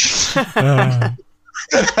dish.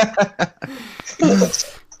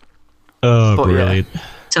 Oh, But, brilliant.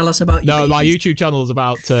 Tell us about No, your my bees. YouTube channel is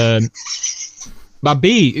about my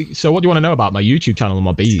bee. So, what do you want to know about my YouTube channel and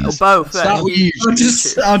my bees? Oh, both. Start with you.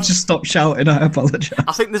 I'll just stop shouting. I apologise.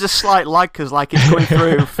 I think there's a slight lag because like it's coming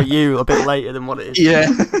through for you a bit later than what it is. Yeah.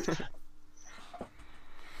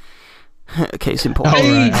 Okay, it's All important.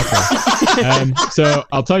 right, okay. So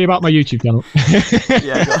I'll tell you about my YouTube channel.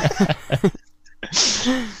 Yeah, go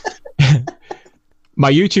on. My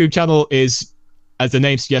YouTube channel is, as the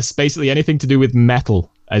name suggests, basically anything to do with metal,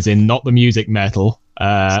 as in not the music metal,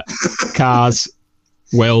 cars,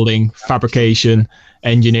 welding, fabrication,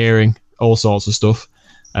 engineering, all sorts of stuff.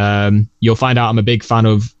 You'll find out I'm a big fan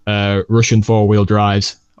of Russian four-wheel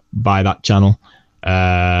drives by that channel.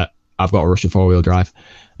 I've got a Russian four-wheel drive.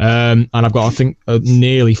 And I've got, I think,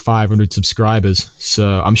 nearly 500 subscribers.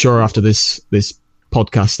 So I'm sure after this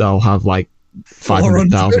podcast, I'll have like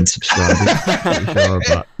 500,000 subscribers. Pretty sure of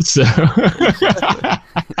that. So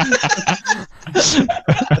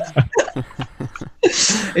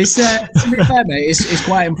It's to be fair, mate. It's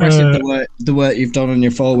quite impressive the work you've done on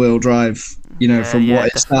your four-wheel drive. You know, from yeah, what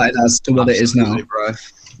it started as to what it is now. Absolutely, bro.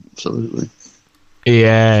 Absolutely.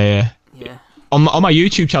 yeah. Yeah. On my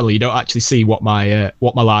YouTube channel, you don't actually see what my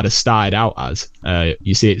ladder started out as.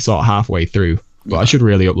 You see it sort of halfway through. But I should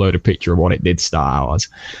really upload a picture of what it did start out as,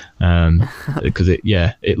 because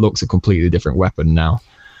it looks a completely different weapon now.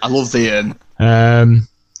 I love the I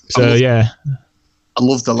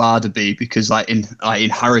love the larder bee because like in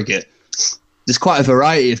Harrogate, there's quite a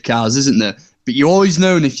variety of cars, isn't there? But you always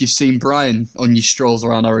known if you've seen Brian on your strolls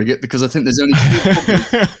around Harrogate because I think there's only 2 companies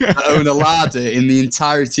that own a larder in the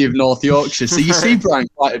entirety of North Yorkshire. So you see Brian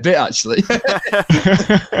quite a bit actually.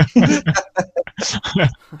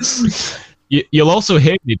 You'll also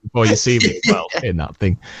hear me before you see me as well in that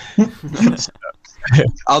thing.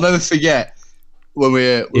 I'll never forget when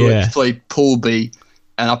we went to play pool B,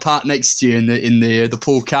 and I parked next to you in the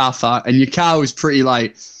pool car park, and your car was pretty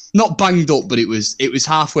like not banged up, but it was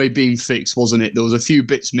halfway being fixed, wasn't it? There was a few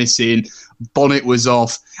bits missing, bonnet was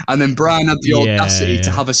off, and then Brian had the audacity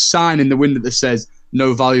to have a sign in the window that says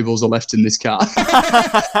 "No valuables are left in this car."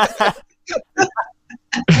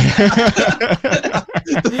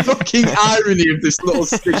 The fucking irony of this little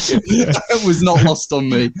sticker was not lost on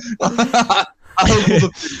me. I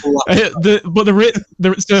hope other people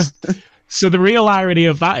So the real irony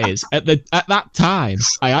of that is at that time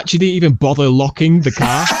I actually didn't even bother locking the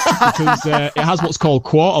car because it has what's called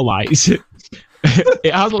quarter lights.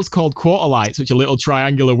 It has what's called quarter lights, which are little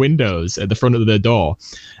triangular windows at the front of the door.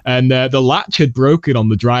 And the latch had broken on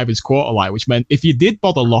the driver's quarter light, which meant if you did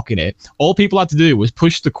bother locking it, all people had to do was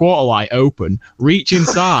push the quarter light open, reach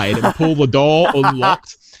inside and pull the door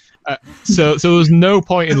unlocked. So there was no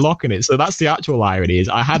point in locking it. So that's the actual irony is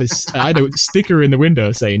I had a sticker in the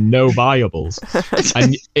window saying no valuables,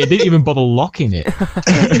 and it didn't even bother locking it.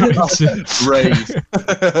 Brave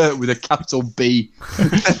with a capital B.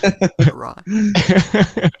 Right.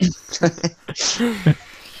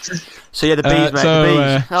 So yeah, the bees, mate. So,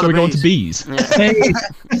 The bees. shall we go on to bees? Yeah.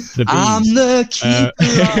 The bees. I'm the keeper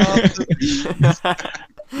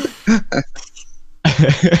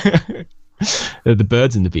of The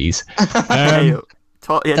birds and the bees. Hey,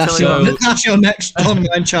 That's your next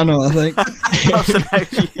online channel, I think. That's the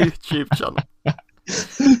next YouTube channel.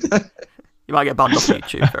 You might get banned off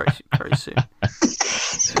YouTube very soon.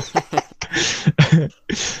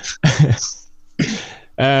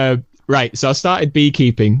 Right, so I started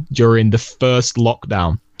beekeeping during the first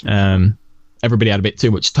lockdown. Everybody had a bit too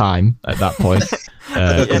much time at that point.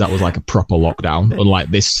 because that was like a proper lockdown. Unlike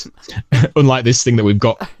this thing that we've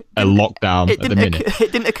got a lockdown at the minute.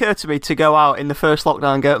 It didn't occur to me to go out in the first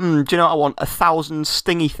lockdown and go, do you know what I want? 1,000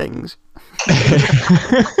 stingy things.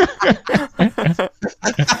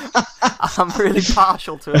 I'm really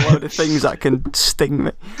partial to a load of things that can sting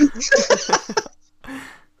me.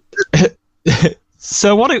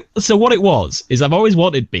 So what it was is I've always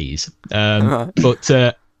wanted bees, but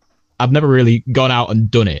I've never really gone out and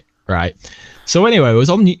done it, right? So anyway, I was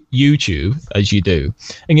on YouTube, as you do,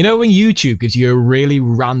 and you know when YouTube gives you a really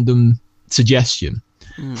random suggestion,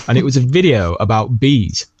 and it was a video about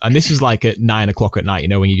bees, and this was like at 9 o'clock at night, you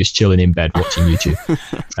know, when you're just chilling in bed watching YouTube,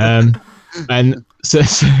 and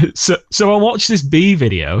so I watched this bee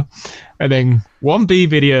video, and then one bee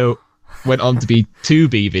video went on to be 2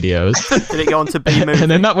 bee videos. Did it go on to bee movie?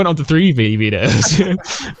 And then that went on to 3 bee videos.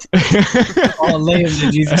 Oh, Liam,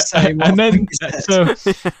 did you just say what? And then so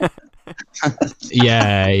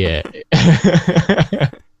yeah.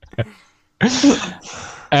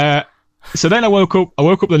 So then I woke up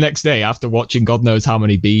the next day after watching God knows how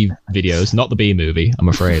many bee videos, not the bee movie, I'm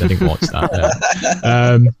afraid. I didn't watch that.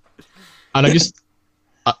 And I just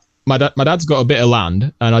my dad's got a bit of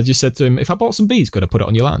land, and I just said to him, if I bought some bees, could I put it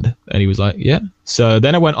on your land? And he was like, yeah. So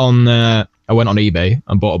then I went on eBay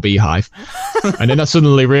and bought a beehive. And then I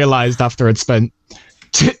suddenly realized after I'd spent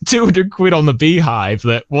 200 quid on the beehive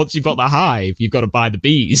that once you've got the hive, you've got to buy the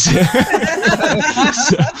bees.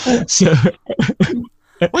 so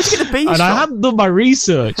Where'd you get the bees and from? I hadn't done my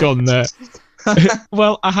research on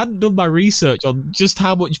well, I hadn't done my research on just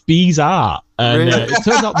how much bees are, and Really? it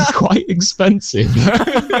turned out to be quite expensive.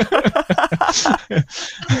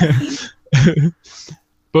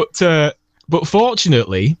 But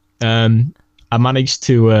fortunately, I managed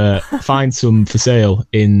to find some for sale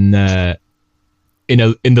in the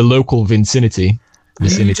local vicinity for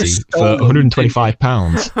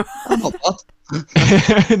 £125. Oh, what?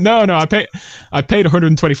 No, I paid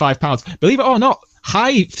 £125. Believe it or not,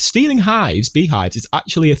 stealing beehives is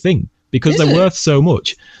actually a thing because they're worth so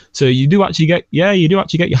much. So you do actually get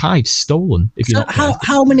your hives stolen if you're not careful.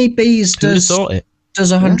 How many bees does it?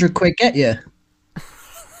 100 quid get you?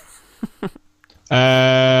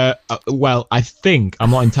 Well, I think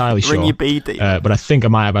I'm not entirely sure. Ring your bee dealer. But I think I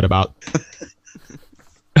might have had about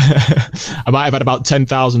I might have had about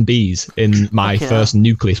 10,000 bees in my first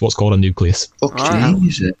nucleus. What's called a nucleus. Oh,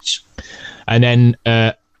 Jesus. And then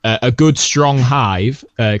a good strong hive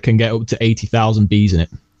can get up to 80,000 bees in it.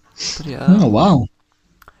 Oh, wow.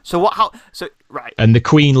 So right. And the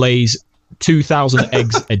queen lays 2,000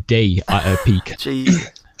 eggs a day at her peak.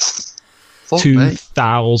 Jeez.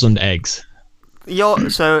 2,000 eggs.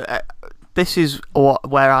 This is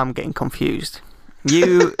where I'm getting confused.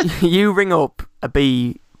 You ring up a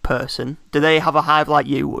bee person. Do they have a hive like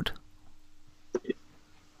you would?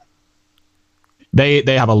 They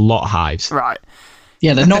have a lot of hives. Right.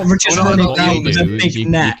 Yeah, they're not just running down with a do is big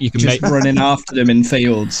net, you can just running after them in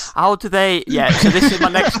fields. How do they? Yeah. So this is my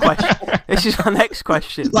next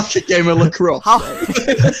question. Like a game of lacrosse.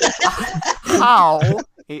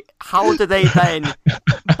 How do they then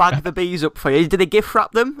bag the bees up for you? Did they gift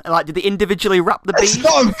wrap them? Like, did they individually wrap the bees? It's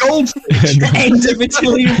not a goldfish.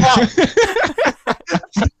 Individually wrapped.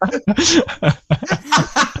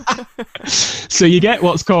 So you get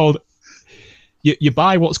what's called you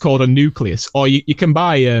buy what's called a nucleus, or you can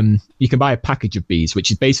buy a package of bees,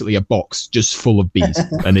 which is basically a box just full of bees,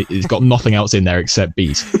 and it's got nothing else in there except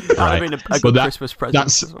bees. Right. I mean, a good Christmas present.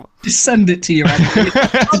 Just send it to your auntie.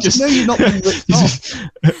 No, you're not being ripped off.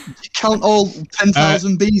 You count all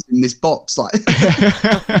 10,000 bees in this box, like.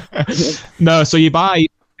 No, so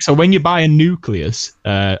when you buy a nucleus,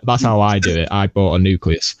 that's how I do it. I bought a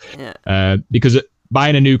nucleus, because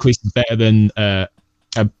buying a nucleus is better than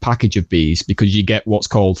a package of bees, because you get what's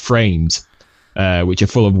called frames, which are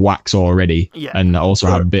full of wax already, and also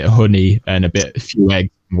have a bit of honey and a few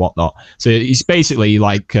eggs and whatnot. So it's basically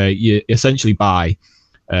like you essentially buy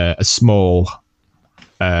a small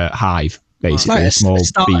hive, basically a small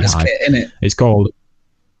beehive. It's called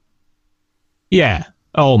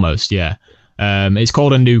almost. It's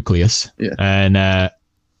called a nucleus, and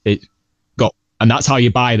and that's how you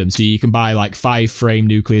buy them. So you can buy like 5 frame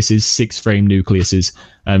nucleuses, 6 frame nucleuses,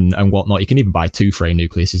 and whatnot. You can even buy 2 frame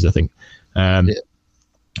nucleuses, I think.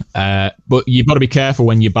 But you've got to be careful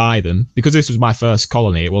when you buy them, because this was my first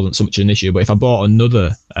colony. It wasn't so much an issue. But if I bought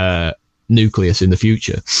another nucleus in the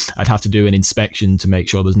future, I'd have to do an inspection to make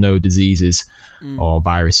sure there's no diseases or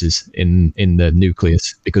viruses in the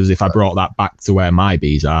nucleus. Because if I brought that back to where my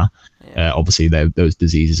bees are, obviously those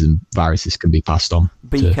diseases and viruses can be passed on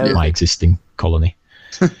to my existing colony.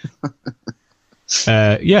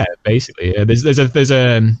 Yeah, basically. There's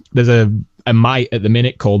a mite at the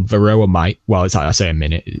minute called Varroa mite. Well, it's like I say a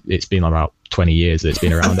minute. It's been about 20 years that it's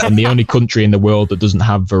been around, and the only country in the world that doesn't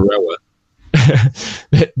have Varroa.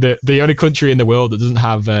 the only country in the world that doesn't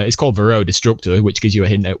have it's called Varroa destructor, which gives you a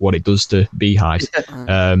hint at what it does to beehives.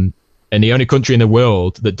 And the only country in the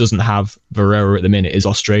world that doesn't have Varroa at the minute is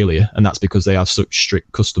Australia, and that's because they have such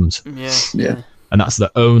strict customs. Yeah. And that's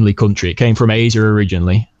the only country. It came from Asia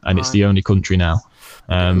originally, and it's the only country now.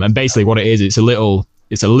 And basically, what it is, it's a little.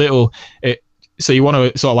 So you want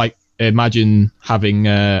to sort of like imagine having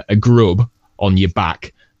a grub on your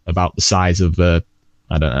back about the size of a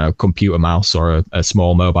computer mouse or a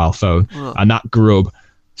small mobile phone, and that grub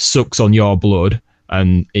sucks on your blood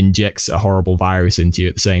and injects a horrible virus into you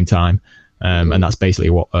at the same time, and that's basically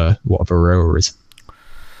what a Varroa is.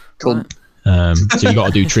 Cool. So you got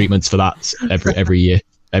to do treatments for that every year,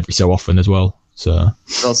 every so often as well. So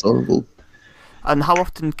That's horrible. And how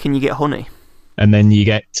often can you get honey? and then you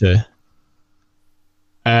get to.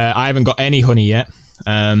 I haven't got any honey yet,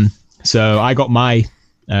 so I got my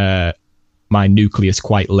nucleus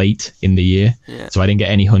quite late in the year, so I didn't get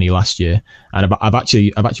any honey last year, and I've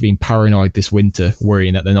actually been paranoid this winter,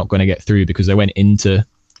 worrying that they're not going to get through because they went into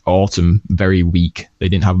autumn very weak. They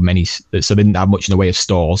didn't have many, so they didn't have much in the way of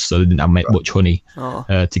stores, so they didn't have much honey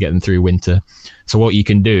to get them through winter. So what you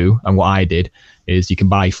can do, and what I did, is you can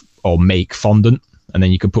buy or make fondant, and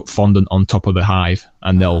then you can put fondant on top of the hive,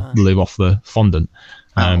 and they'll live off the fondant.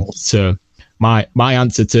 So my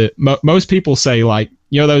answer to most people say, like,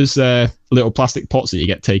 you know those little plastic pots that you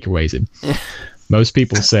get takeaways in. Most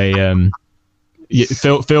people say you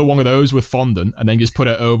fill one of those with fondant, and then just put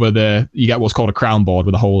it over you get what's called a crown board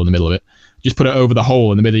with a hole in the middle of it. Just put it over the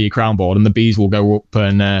hole in the middle of your crown board, and the bees will go up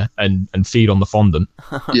and feed on the fondant.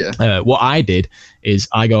 What I did is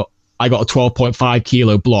I got a 12.5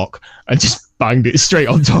 kilo block and just banged it straight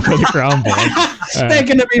on top of the crown board. They're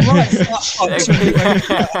going to be right.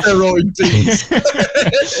 Steroid bees.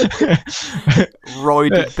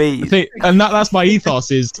 Roided bees. And that's my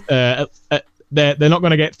ethos is they're not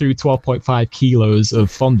going to get through 12.5 kilos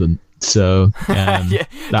of fondant. So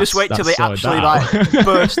just wait till they actually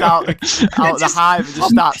burst out the hive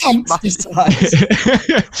and just start smashing.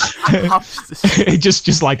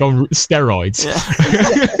 just like on steroids.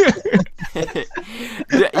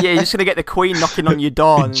 You're just gonna get the queen knocking on your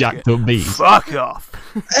door and jacked up bees. Fuck off.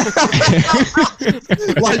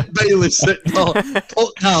 Like bailiffs sit down,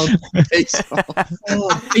 put down, piss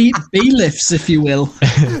off. Bee lifts, if you will.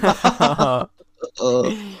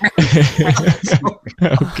 Oh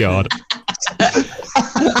God.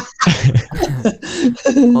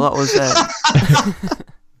 Well, that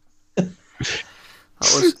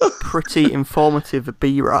was pretty informative,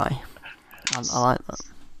 B-Rye. I like that.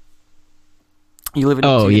 You live in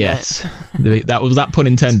Oh yes, that was that pun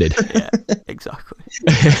intended. Yeah, exactly.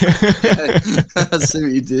 I see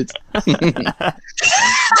what you did. I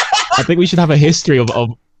think we should have a history of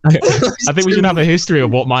I think we should have a history of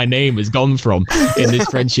what my name has gone from in this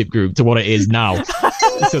friendship group to what it is now.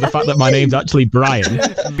 So the fact that my name's actually Brian,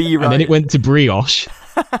 B-Rye. and then it went to Brioche,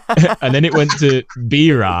 and then it went to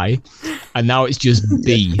B-Rye, and now it's just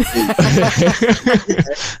B.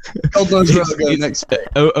 God knows where I'll go next.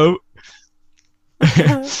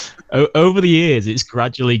 Over the years, it's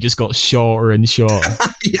gradually just got shorter and shorter.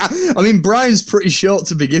 Yeah, I mean, Brian's pretty short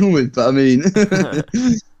to begin with, but I mean...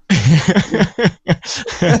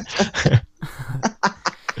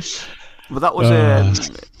 Well, that was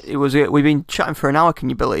we've been chatting for an hour, can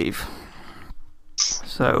you believe?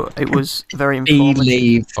 So it was very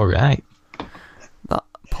informative. All right. That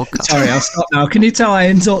podcast. Sorry, I'll stop now. Can you tell I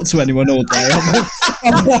ain't talked to anyone all day?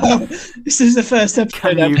 This is the first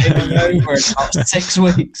episode I've been over in about 6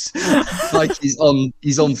 weeks. Like he's on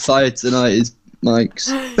fire tonight, is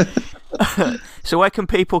Mike's. So where can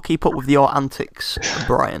people keep up with your antics,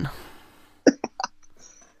 Brian?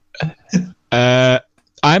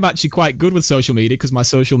 I'm actually quite good with social media because my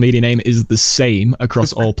social media name is the same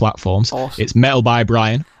across all platforms. Awesome. It's Metal by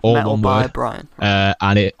Brian, all Metal one by word. Brian.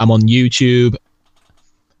 And I'm on YouTube,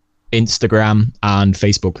 Instagram, and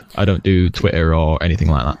Facebook. I don't do Twitter or anything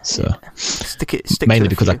like that. So Stick mainly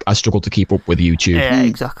to because I struggle to keep up with YouTube, yeah,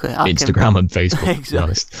 exactly. Instagram, and Facebook. Exactly. To be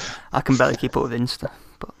honest. I can barely keep up with Insta,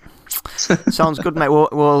 but sounds good, mate.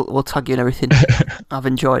 We'll tag you and everything. I've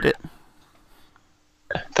enjoyed it.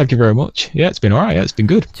 Thank you very much. Yeah, it's been alright. Yeah, it's been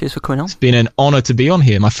good. Cheers for coming on. It's been an honour to be on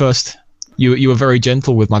here. My first. You were very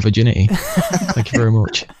gentle with my virginity. Thank you very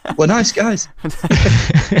much. We're nice guys.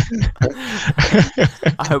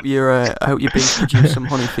 I hope your bees produce some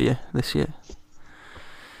honey for you this year.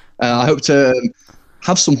 I hope to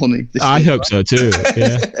have some honey. I hope so too.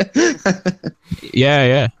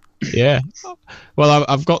 Yeah. Yeah. Well,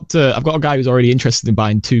 I've got a guy who's already interested in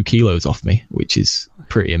buying 2 kilos off me, which is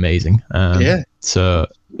pretty amazing. So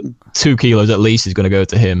 2 kilos at least is going to go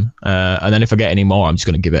to him, and then if I get any more, I'm just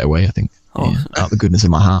going to give it away. I think out of the goodness of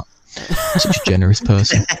my heart. Such a generous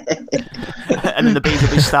person. And then the bees will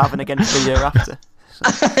be starving again for the year after.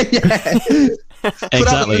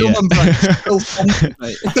 Exactly.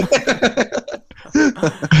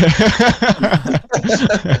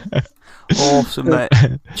 Awesome, mate.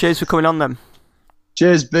 Cheers for coming on then.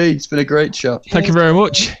 Cheers, B. It's been a great chat. Thank you very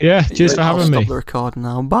much. Yeah, cheers for having me. Stop the recording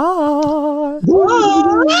now. Bye.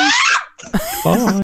 Bye.